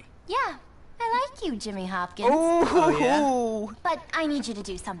 Really? Yeah, I like you, Jimmy Hopkins. Oh, yeah? But I need you to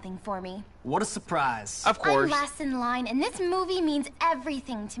do something for me. What a surprise. Of course. I'm last in line, and this movie means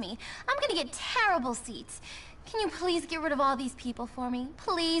everything to me. I'm gonna get terrible seats. Can you please get rid of all these people for me?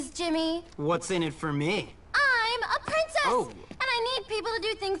 Please, Jimmy? What's in it for me? I'm a princess! And I need people to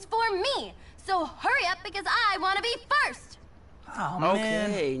do things for me. So hurry up, because I want to be first! Oh,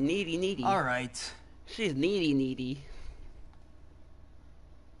 man. Okay, needy. All right. She's needy.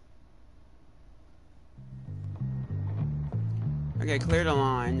 Okay, clear the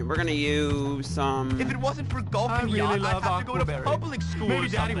line. We're gonna use some... If it wasn't for golf and really yacht, love I'd have to go to Aquaberry. public school Maybe or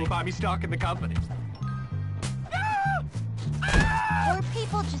Daddy something. will buy me stock in the company. Poor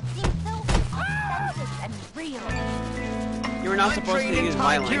people just seem so authentic and real. You were not supposed to use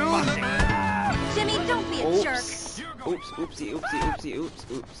violence. Jimmy, don't be a jerk. Oopsie. Maybe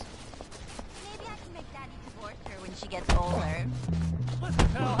I can make Daddy divorce her when she gets older. Listen,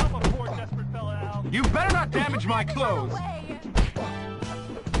 pal, I'm a poor, desperate fella, Al. You better not damage my clothes.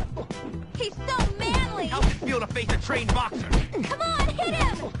 He's so manly. How's it feel to face a trained boxer? Come on, hit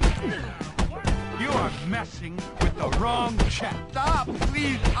him. You are messing with the wrong chap. Stop,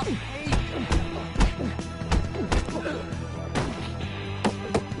 please. I'll pay you.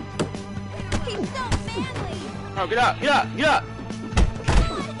 He's so manly. Oh, get up!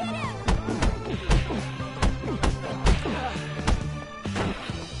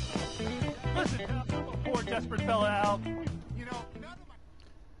 Listen, pal, I'm a poor, desperate fella, Al. You know, none of my...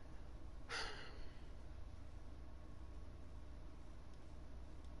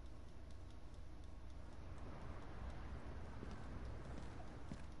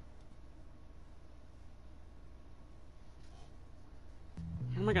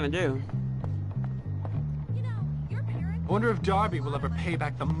 What am I gonna do? I wonder if Darby will ever pay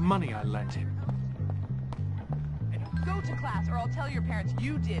back the money I lent him. Go to class, or I'll tell your parents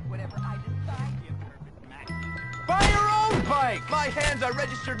you did whatever I decide. Buy your own bike! My hands are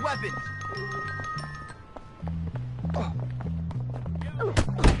registered weapons.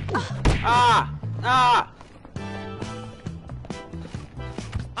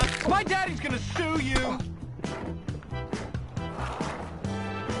 My daddy's gonna sue you!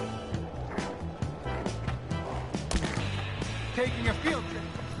 Taking a field trip.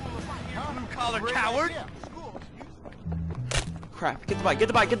 Blue-collar coward! Crap! Get the bike!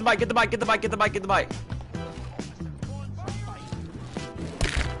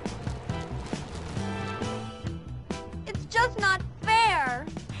 It's just not fair.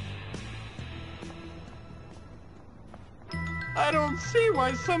 I don't see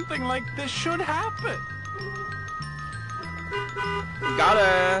why something like this should happen.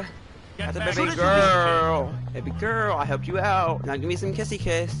 Gotta. Get That's a back. baby girl. Baby girl, I helped you out. Now give me some kissy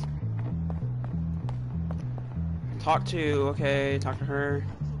kiss. Talk to her.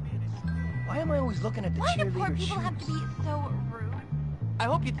 Why am I always looking at the Why do poor cheerleader people shoes? have to be so rude? I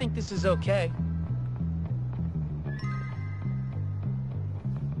hope you think this is okay.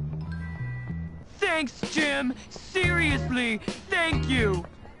 Thanks, Jim! Seriously, thank you!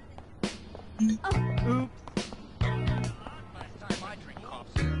 Oops.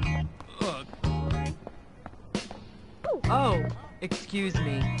 Oh, excuse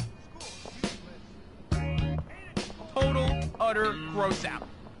me. Total, utter gross out.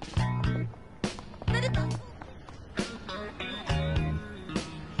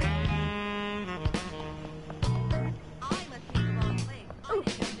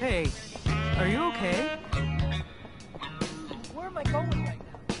 Hey, are you okay? Where am I going right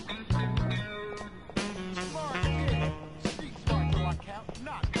now? Smart kid. Street smart for what count,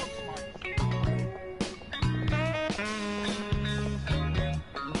 not book smart.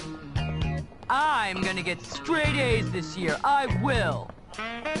 I'm gonna get straight A's this year. I will.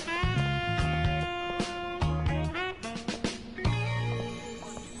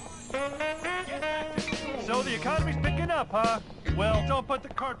 So the economy's picking up, huh? Well, don't put the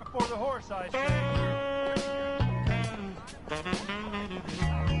cart before the horse, I say.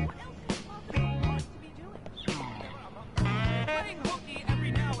 Playing hooky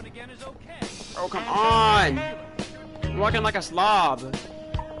every now and again. Oh, come on! I'm walking like a slob.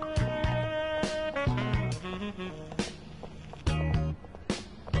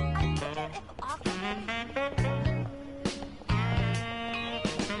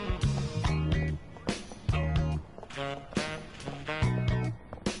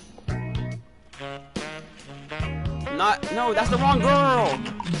 No, that's the wrong girl!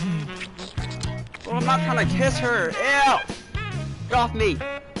 Well, I'm not trying to kiss her. Ew! Get off me!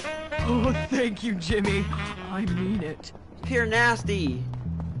 Oh, thank you, Jimmy. I mean it. Pure nasty.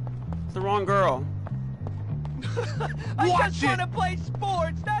 It's the wrong girl. I just want to play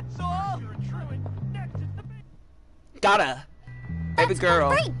sports, that's all! Gotta! Baby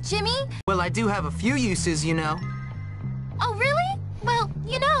girl. Great, Jimmy! Well, I do have a few uses, you know. Oh, really? Well,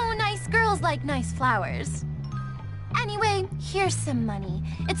 you know, nice girls like nice flowers. Anyway, here's some money.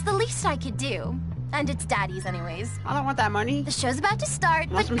 It's the least I could do. And it's Daddy's anyways. I don't want that money. The show's about to start,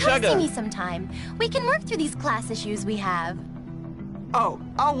 but come see me sometime. We can work through these class issues we have. Oh,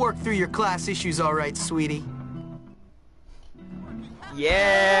 I'll work through your class issues all right, sweetie.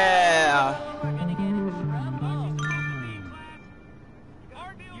 Yeah!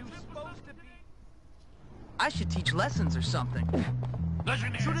 I should teach lessons or something. I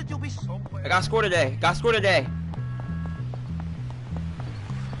got score today. Got score today.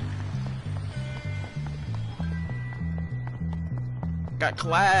 Got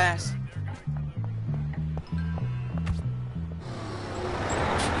class.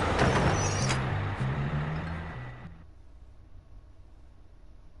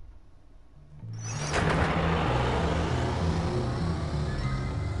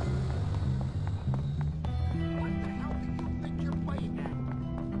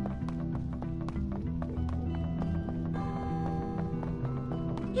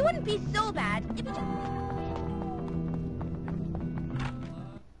 He wouldn't be so bad if he just...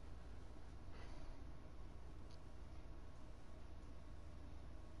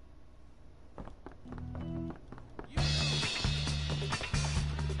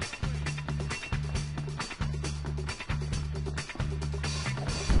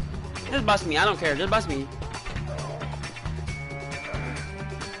 Just bust me. I don't care. Just bust me.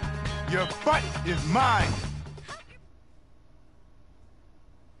 Your butt is mine.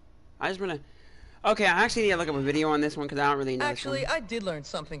 I just wanna. Okay, I actually need to look up a video on this one because I don't really know. Actually, I did learn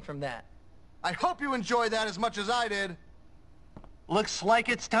something from that. I hope you enjoyed that as much as I did. Looks like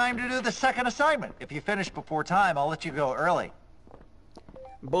it's time to do the second assignment. If you finish before time, I'll let you go early.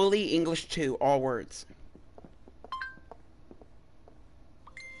 Bully English 2, all words.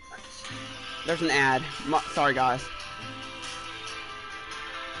 There's an ad. Sorry, guys.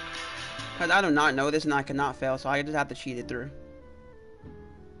 Because I do not know this and I cannot fail, so I just have to cheat it through.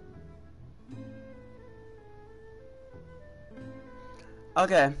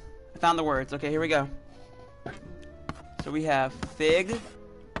 Okay, I found the words. Okay, here we go. So we have fig.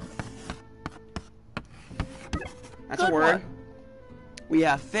 That's a word. We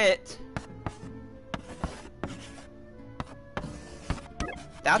have fit.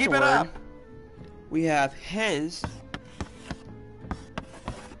 That's a word. Keep it up. We have his.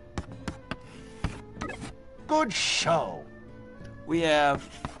 Good show. We have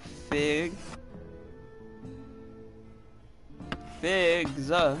fig.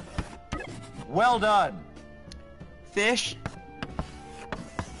 Figs. Well done. Fish.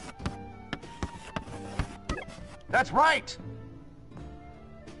 That's right.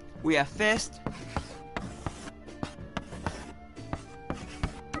 We have fist.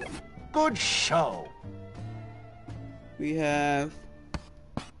 Good show. We have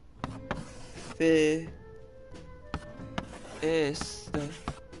fist.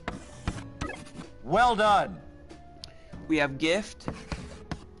 Well done. We have gift.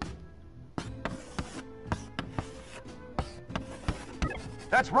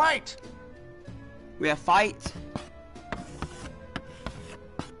 That's right. We have fight.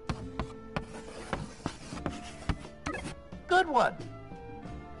 Good one.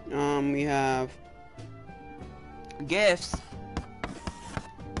 We have gifts.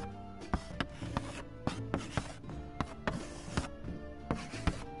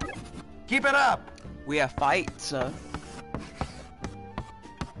 Keep it up. We have fights.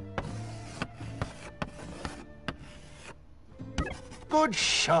 Good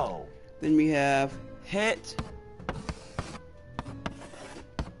show. Then we have hit.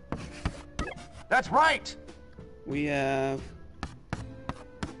 That's right. We have.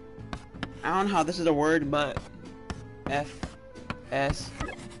 I don't know how this is a word, but F-S.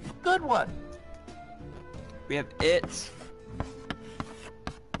 Good one. We have it.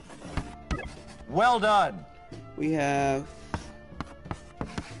 Well done. We have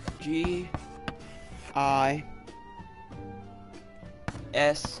G. I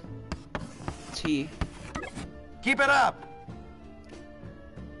S T. Keep it up.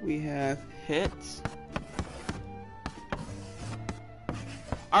 We have hits.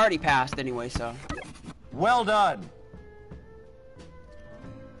 I already passed anyway, so. Well done.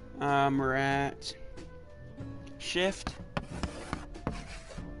 We're at shift.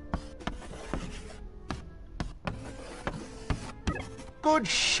 Good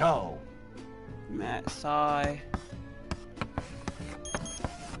show. I'm at psi.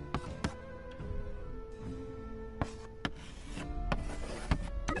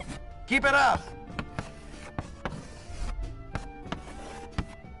 Keep it up.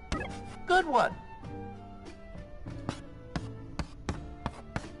 Good one.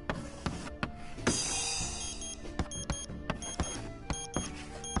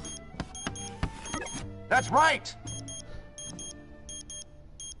 That's right.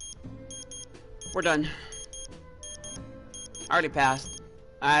 We're done. I already passed.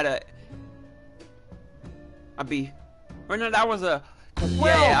 I had a B. Or no, that was a...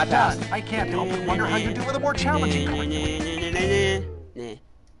 Well yeah, I passed. done. I can't help but wonder how you do with a more challenging curriculum. Nah.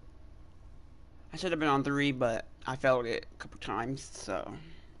 I should have been on 3, but I failed it a couple times, so...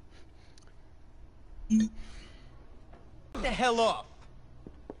 Get the hell up.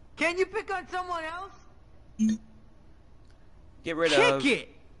 Can you pick on someone else? Get rid of... Kick it!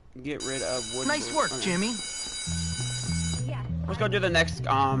 Get rid of Woodward. Nice work, Okay. Jimmy. Let's go do the next,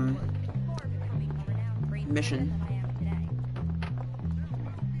 mission.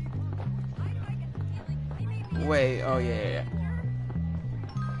 Wait, oh yeah.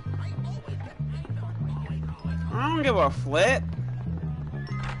 I don't give a flip.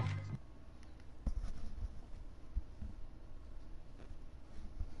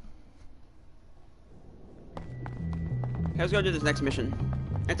 Let's go do this next mission.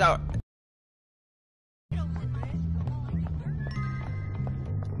 It's out.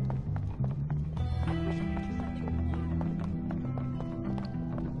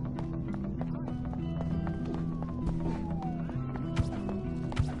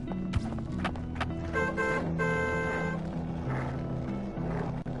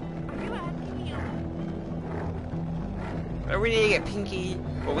 We need to get Pinky.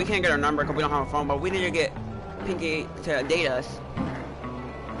 Well, we can't get her number because we don't have a phone, but we need to get Pinky to date us.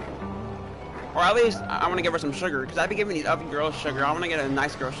 Or at least, I want to give her some sugar, because I've been giving these ugly girls sugar. I want to get a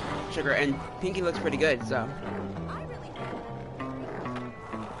nice girl sugar, and Pinky looks pretty good, so.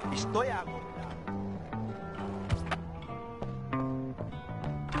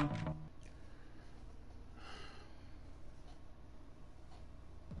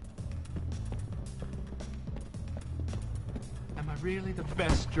 Am I really the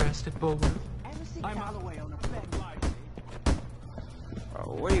best dressed at Bullworth? I'm all the way on a bed.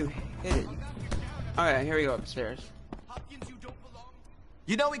 Oh, where are you hitting? Alright, here we go upstairs.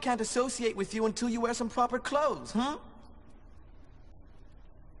 You know we can't associate with you until you wear some proper clothes, huh?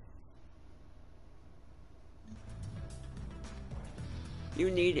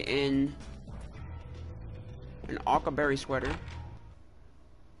 You need an Huckleberry sweater.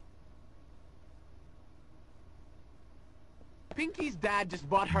 Pinky's dad just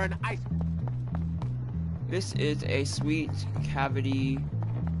bought her an ice. This is a sweet cavity.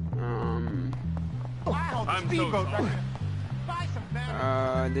 I'm so sorry.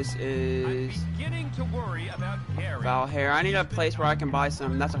 This is Beginning to worry about Gary. Val hair. I need a place where I can buy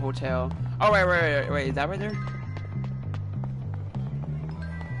some. That's a hotel. Oh wait, is that right there?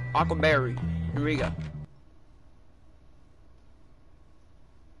 Huckleberry. Here we go.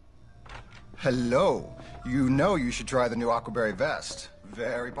 Hello. You know you should try the new Huckleberry vest.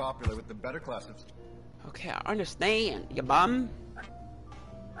 Very popular with the better classes. Okay, I understand, you bum.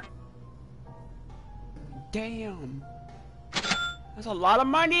 Damn. That's a lot of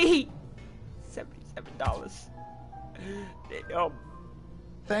money. $77. Damn.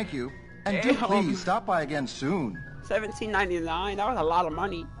 Thank you. And do please stop by again soon. $17.99. That was a lot of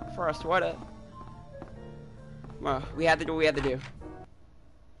money for a sweater. Well, we had to do what we had to do.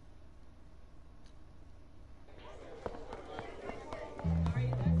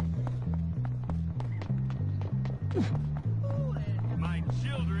 My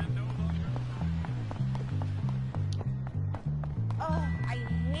children no longer. Oh, I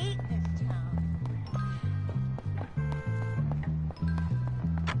hate this town.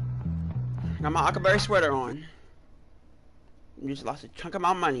 Got my Huckleberry sweater on. You just lost a chunk of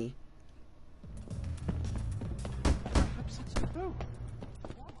my money.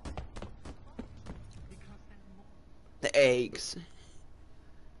 The eggs.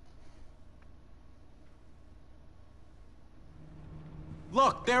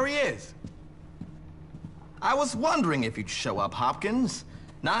 Look, there he is. I was wondering if you'd show up, Hopkins.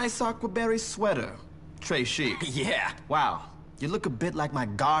 Nice aquaberry sweater. Très chic. Yeah. Wow. You look a bit like my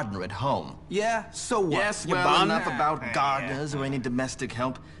gardener at home. Yeah? So what? Yes, You well, bum? enough about gardeners or any domestic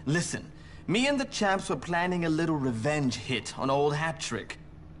help. Listen, me and the champs were planning a little revenge hit on old Hat-Trick.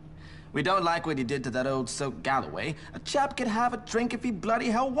 We don't like what he did to that old soak Galloway. A chap can have a drink if he bloody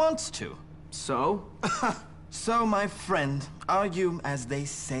hell wants to. So? So, my friend, are you, as they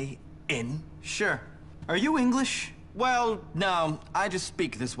say, in? Sure. Are you English? Well, no. I just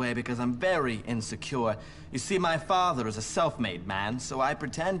speak this way because I'm very insecure. You see, my father is a self-made man, so I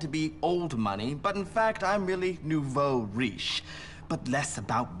pretend to be old money, but in fact, I'm really nouveau riche. But less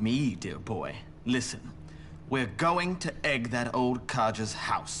about me, dear boy. Listen, we're going to egg that old codger's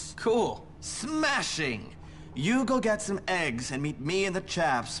house. Cool. Smashing! You go get some eggs and meet me and the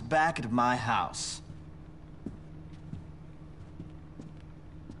chaps back at my house.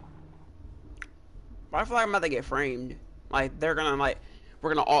 I feel like I'm about to get framed. Like, they're gonna, like,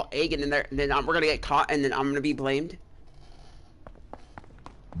 we're gonna all egg and then we're gonna get caught and then I'm gonna be blamed.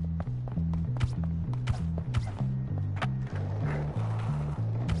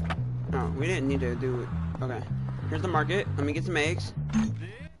 Oh, we didn't need to do it. Okay. Here's the market. Let me get some eggs.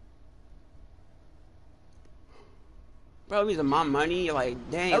 Bro, using my money. Like,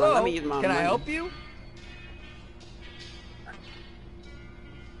 dang, Hello? let me use my money. Can I help you?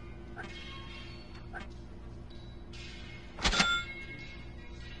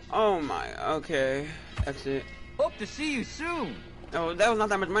 Oh my, okay. Exit. Hope to see you soon. Oh, that was not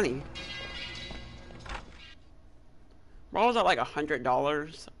that much money. Bro, I was at like $100 or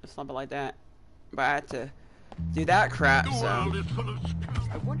something like that. But I had to do that crap, so.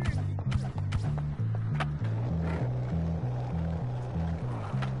 I wonder if...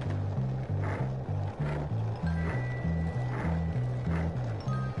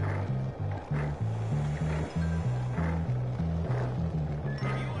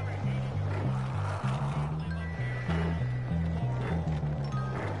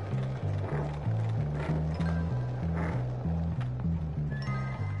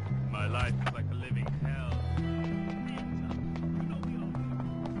 My life is like a living hell.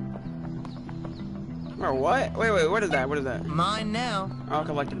 Bro, what? Wait, what is that? What is that? Mine now. Oh,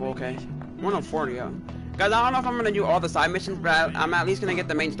 collectible, okay. 140, yo. Guys, I don't know if I'm gonna do all the side missions, but I'm at least gonna get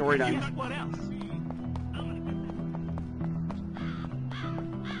the main story done. What else?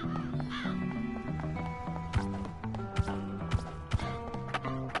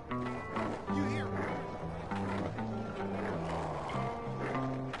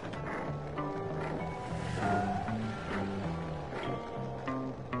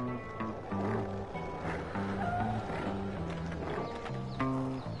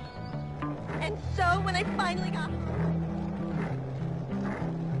 And so when I finally got home,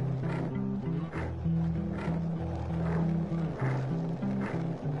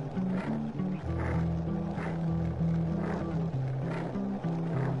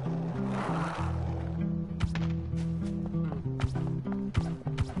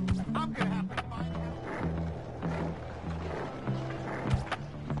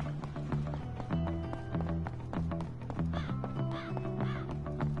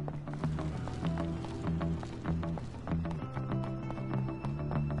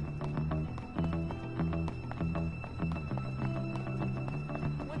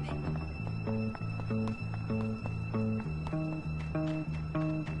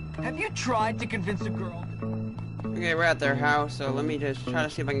 Have you tried to convince a girl? Okay, we're at their house, so let me just try to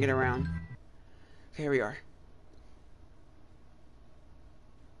see if I can get around. Okay, here we are.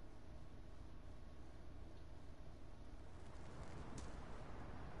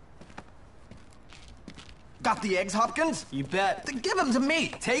 Got the eggs, Hopkins? You bet. Then give them to me.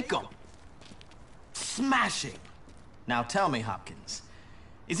 Take them. Smashing. Now tell me, Hopkins,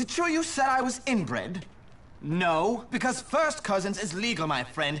 is it true you said I was inbred? No. Because first cousins is legal, my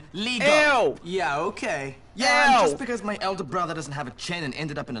friend. Legal. Ew! Yeah, okay. Yeah, and Ew! just because my elder brother doesn't have a chin and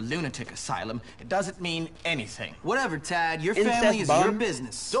ended up in a lunatic asylum, it doesn't mean anything. Whatever, Tad. Your Incest family is bum. your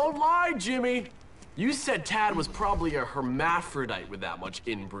business. Don't lie, Jimmy. You said Tad was probably a hermaphrodite with that much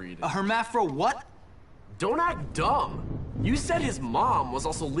inbreeding. A hermaphro what? Don't act dumb. You said his mom was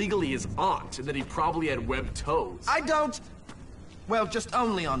also legally his aunt and that he probably had webbed toes. I don't... Well, just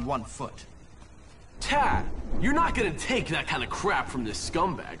only on one foot. Tad, you're not gonna take that kind of crap from this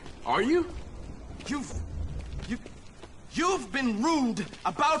scumbag, are you? You've been rude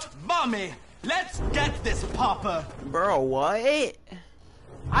about Mommy. Let's get this, Papa. Bro, what?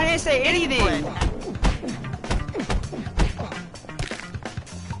 I didn't say anything.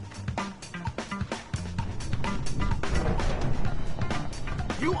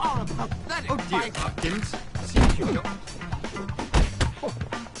 You are a pathetic Oh dear, fighter. Hopkins. Seems you don't...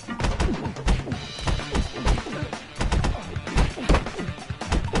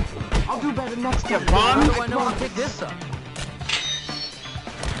 I'll do better next time. bum. How do I know I'll pick this up?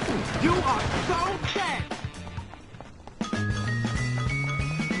 You are so dead!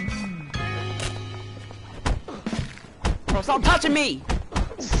 Bro, stop touching me!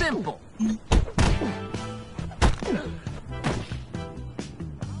 Simple.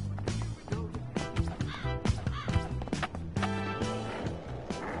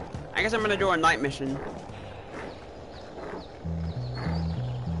 I guess I'm gonna do a night mission.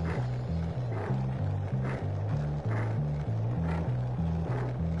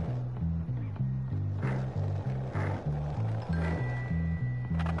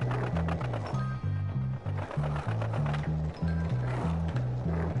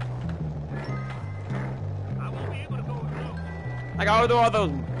 Like, I'll do all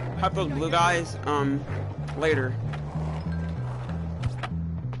those, help those blue guys, later.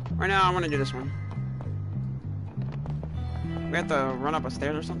 Right now, I want to do this one. We have to run up a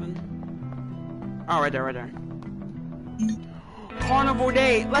stairs or something? Oh, right there, right there. Carnival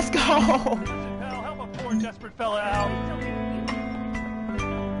Day, let's go! Help a poor desperate fella out.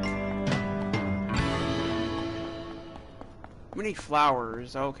 We need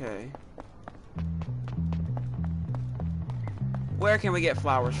flowers, okay. Where can we get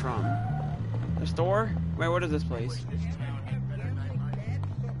flowers from? The store? Wait, what is this place?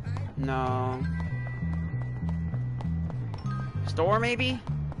 No. Store, maybe?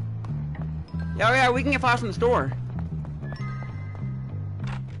 Yeah, yeah, we can get flowers from the store.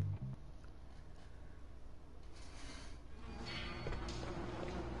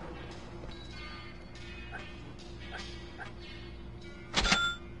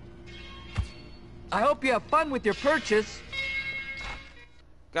 I hope you have fun with your purchase.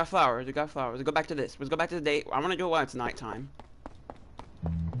 Got flowers, we got flowers. Let's go back to this. Let's go back to the date. I want to do it while it's nighttime.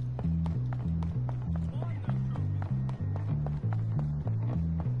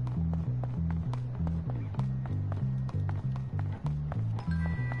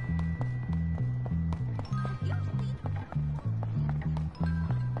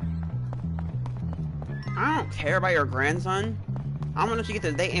 I don't care about your grandson. I want to get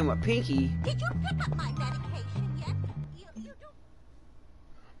the date in with Pinky. Did you pick up my medication yet? You don't...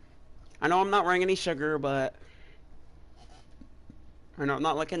 I know I'm not wearing any sugar, but I know I'm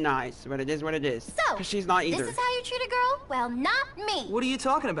not looking nice, but it is what it is. So, 'cause she's not either. This is how you treat a girl? Well, not me. What are you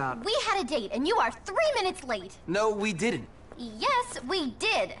talking about? We had a date, and you are 3 minutes late. No, we didn't. Yes, we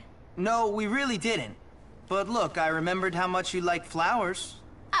did. No, we really didn't. But look, I remembered how much you like flowers.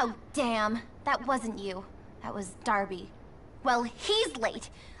 Oh, damn. That wasn't you. That was Darby. Well, he's late.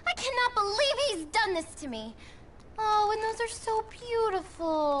 I cannot believe he's done this to me. Oh, and those are so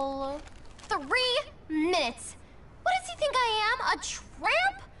beautiful. 3 minutes. What does he think I am? A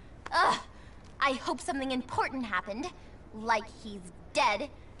tramp? Ugh. I hope something important happened. Like he's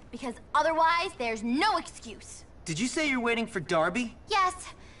dead. Because otherwise, there's no excuse. Did you say you're waiting for Darby? Yes.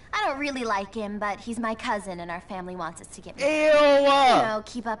 I don't really like him, but he's my cousin and our family wants us to get Ew! married. You know,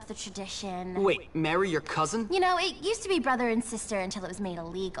 keep up the tradition. Wait, marry your cousin? You know, it used to be brother and sister until it was made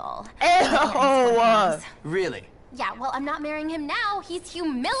illegal. Ew! Really? Yeah, well, I'm not marrying him now. He's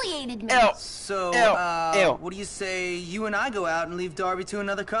humiliated me. Ew. So, Ew. what do you say you and I go out and leave Darby to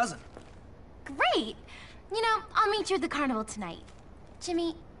another cousin? Great. You know, I'll meet you at the carnival tonight.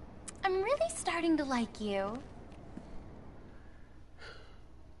 Jimmy, I'm really starting to like you.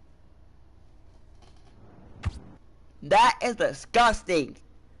 That is disgusting.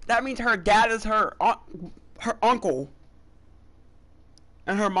 That means her dad is her uncle.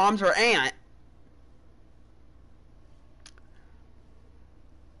 And her mom's her aunt.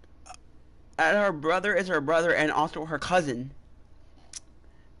 And her brother is her brother and also her cousin.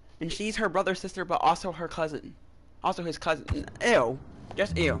 And she's her brother's sister, but also her cousin. Also his cousin. Ew.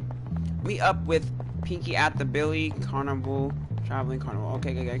 Just ew. Meet up with Pinky at the Billy Carnival. Traveling Carnival.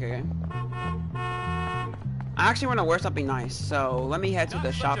 Okay. I actually want to wear something nice, so let me head to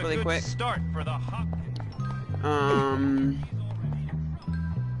the shop really quick. Start for the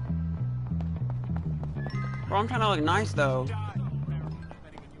Bro, I'm trying to look nice though.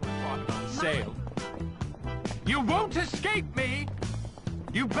 Sale. You won't escape me!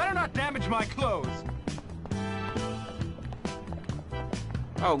 You better not damage my clothes!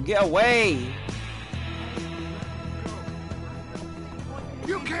 Oh, get away!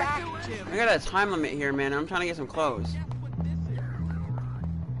 You can't do it. I got a time limit here, man. I'm trying to get some clothes.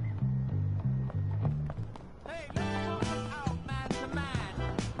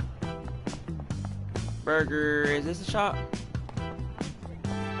 Burger, is this a shop?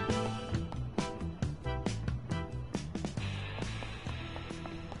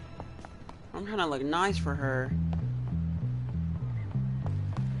 trying to look nice for her.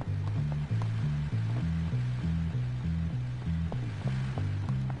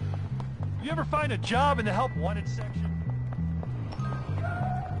 You ever find a job in the help wanted section?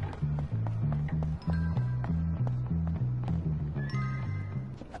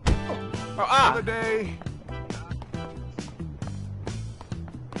 Oh, ah! Another day.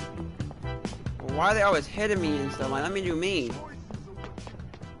 Why are they always hitting me and stuff? Like, let me do me.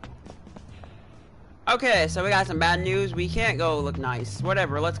 Okay, so we got some bad news. We can't go look nice.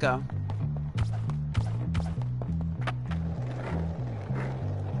 Whatever, let's go.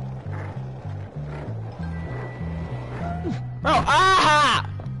 Bro, ah!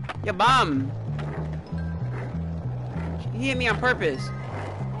 You bum. He hit me on purpose.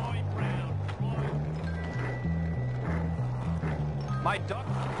 My duck.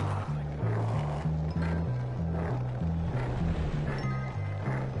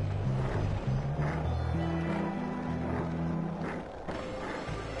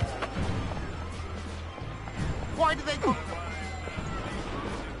 Why do they go?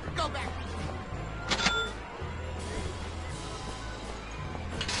 Go back.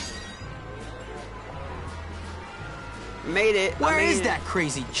 Made it. Where is that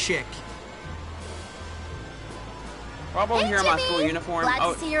crazy chick? Probably Hey, here in my Jimmy. school uniform. Glad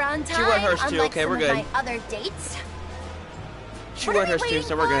Oh, to see you're on time. she wore hers too. Unlike Okay, some we're of good. my other dates. She What wore are we hers too, waiting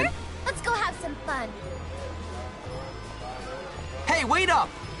so we're good. for? Let's go have some fun. Hey, wait up!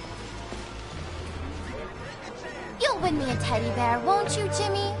 You'll win me a teddy bear, won't you,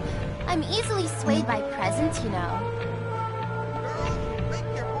 Jimmy? I'm easily swayed by presents, you know.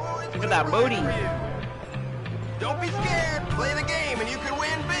 Look at that booty. Don't be scared. Play the game, and you can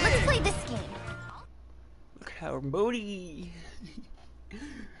win big. Let's play this game. Look at her booty.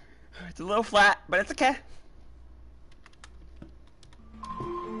 It's a little flat, but it's okay.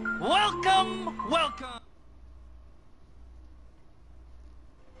 Welcome, welcome!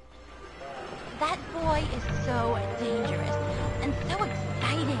 That boy is so dangerous and so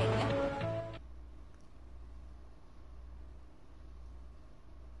exciting.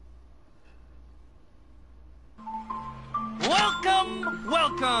 Welcome,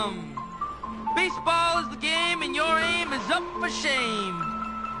 welcome! Baseball is the game and your aim is up for shame.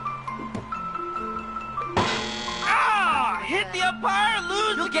 Ah! Hit the umpire,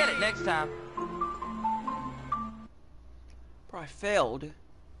 lose. You'll get it next time. Bro, I failed.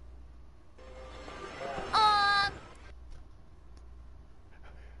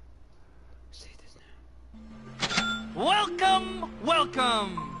 Welcome,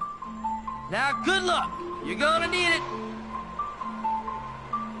 welcome! Now, good luck. You're gonna need it.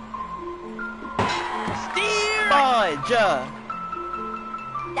 Steer! Fudge!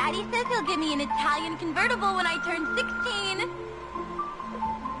 Daddy says he'll give me an Italian convertible when I turn 16.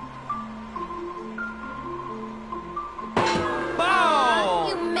 Ball!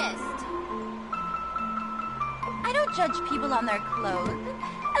 You missed. I don't judge people on their clothes,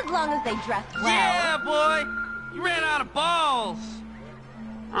 as long as they dress well. Yeah, boy! You ran out of balls!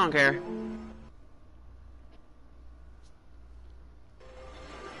 I don't care.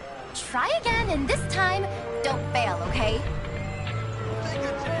 Try again, and this time, don't fail, okay?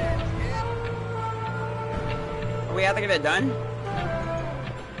 We have to get it done?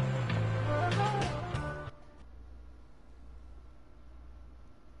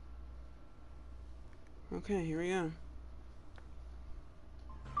 Okay, here we go.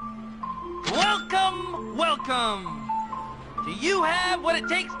 Welcome, welcome! Do you have what it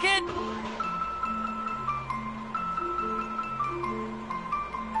takes, kid?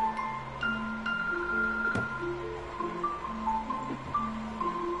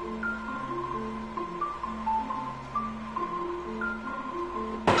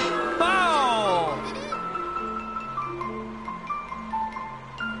 Ball!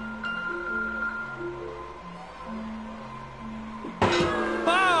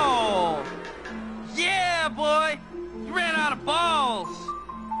 Ball! Yeah, boy! You ran out of balls!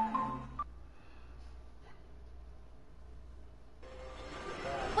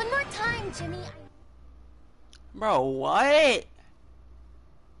 One more time, Jimmy. Bro, what?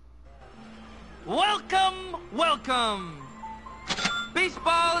 Welcome, welcome!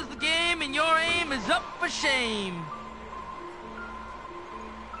 Baseball is the game and your aim is up for shame.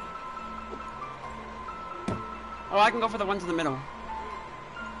 Oh, I can go for the ones in the middle.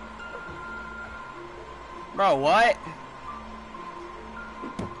 Bro, what?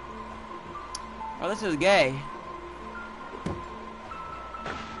 Oh, this is gay.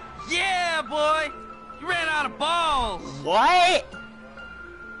 Yeah, boy! You ran out of balls! What?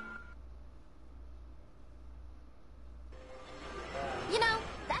 You know,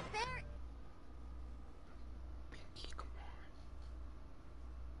 that bear...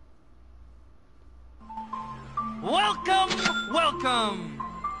 welcome.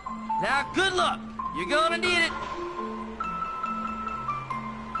 Now, good luck. You're gonna need it.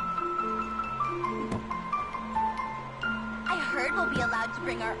 I heard we'll be allowed to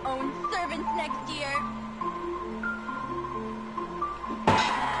bring our own servants next year.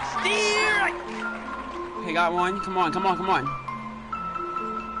 Steer! Okay, got one. Come on, come on, come on.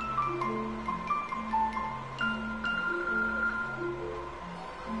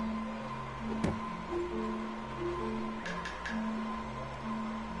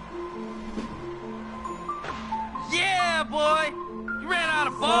 Yeah, boy! You ran out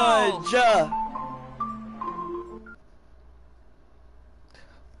of balls! Fudge.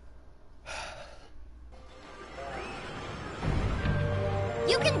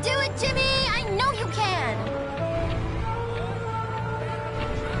 You can do it, Jimmy! I know you can!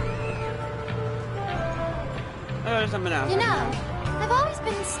 There's something else. You know, I've always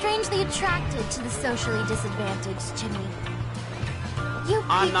been strangely attracted to the socially disadvantaged, Jimmy. You people,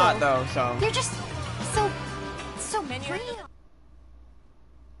 I'm not, though, so... You're just so real.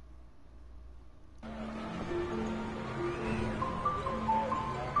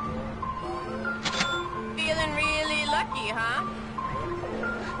 Feeling really lucky, huh?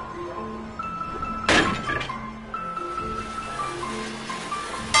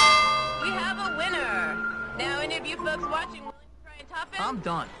 We have a winner. Now, any of you folks watching willing to try and top him? I'm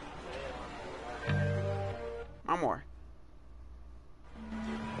done. One more.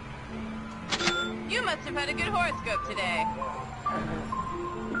 You must have had a good horoscope today.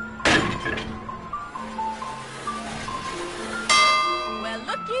 Well,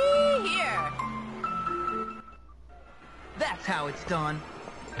 looky here. That's how it's done.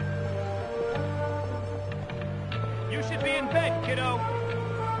 You should be in bed, kiddo.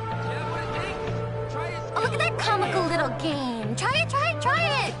 Oh, look at that comical little game. Try it, try it,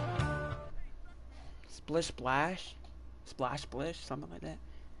 try it! Splish splash? Splash splish? Something like that.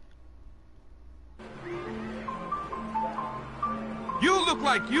 You look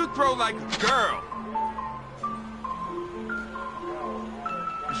like you throw like a girl.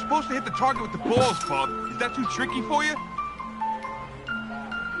 You're supposed to hit the target with the balls, Bub. Is that too tricky for you?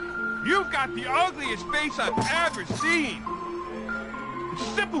 You've got the ugliest face I've ever seen. It's a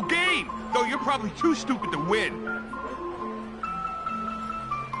simple game, though you're probably too stupid to win.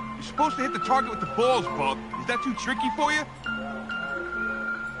 You're supposed to hit the target with the balls, Bub. Is that too tricky for you?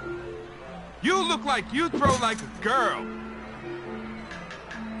 You look like you throw like a girl.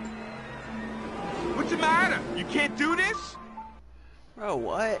 What's the matter? You can't do this? Bro,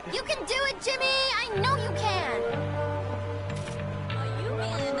 what? You can do it, Jimmy! I know you can!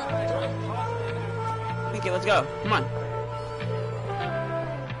 Okay, let's go. Come on.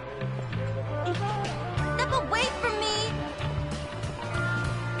 Step away from me!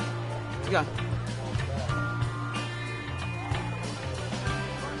 Let's go.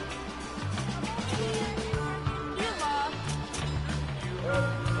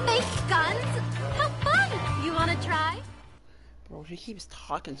 Fake guns? How fun! You wanna try? Bro, she keeps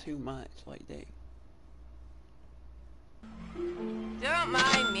talking too much. Like, dang. Don't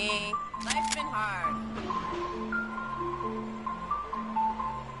mind me. Life's been hard.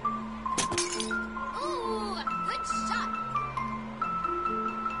 Ooh, good shot!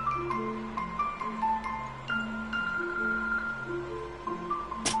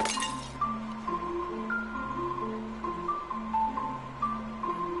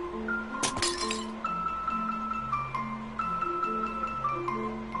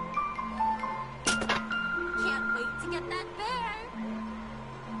 Can't wait to get that bear!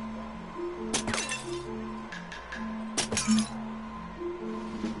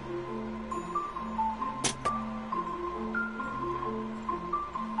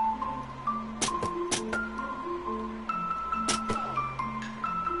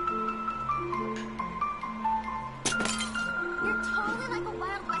 You're totally like a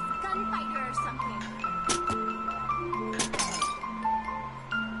Wild West gunfighter or something.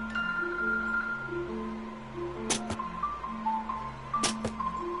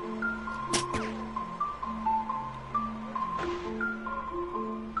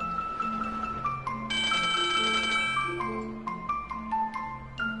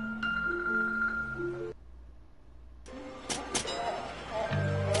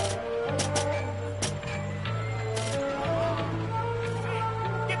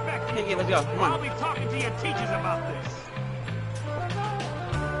 Get back here. Okay, let's go. Come on. I'll be talking to your teachers about this.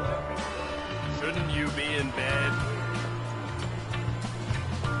 Shouldn't you be in bed?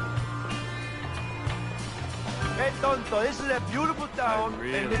 Hey, Tonto, this is a beautiful town,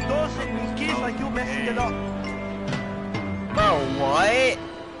 and it doesn't mean kids like you messing it up. Bro, what?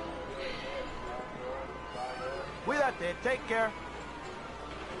 Cuídate, take care.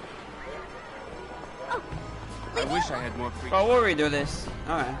 I wish I had more free. Oh, we'll redo this.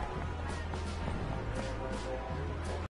 Alright.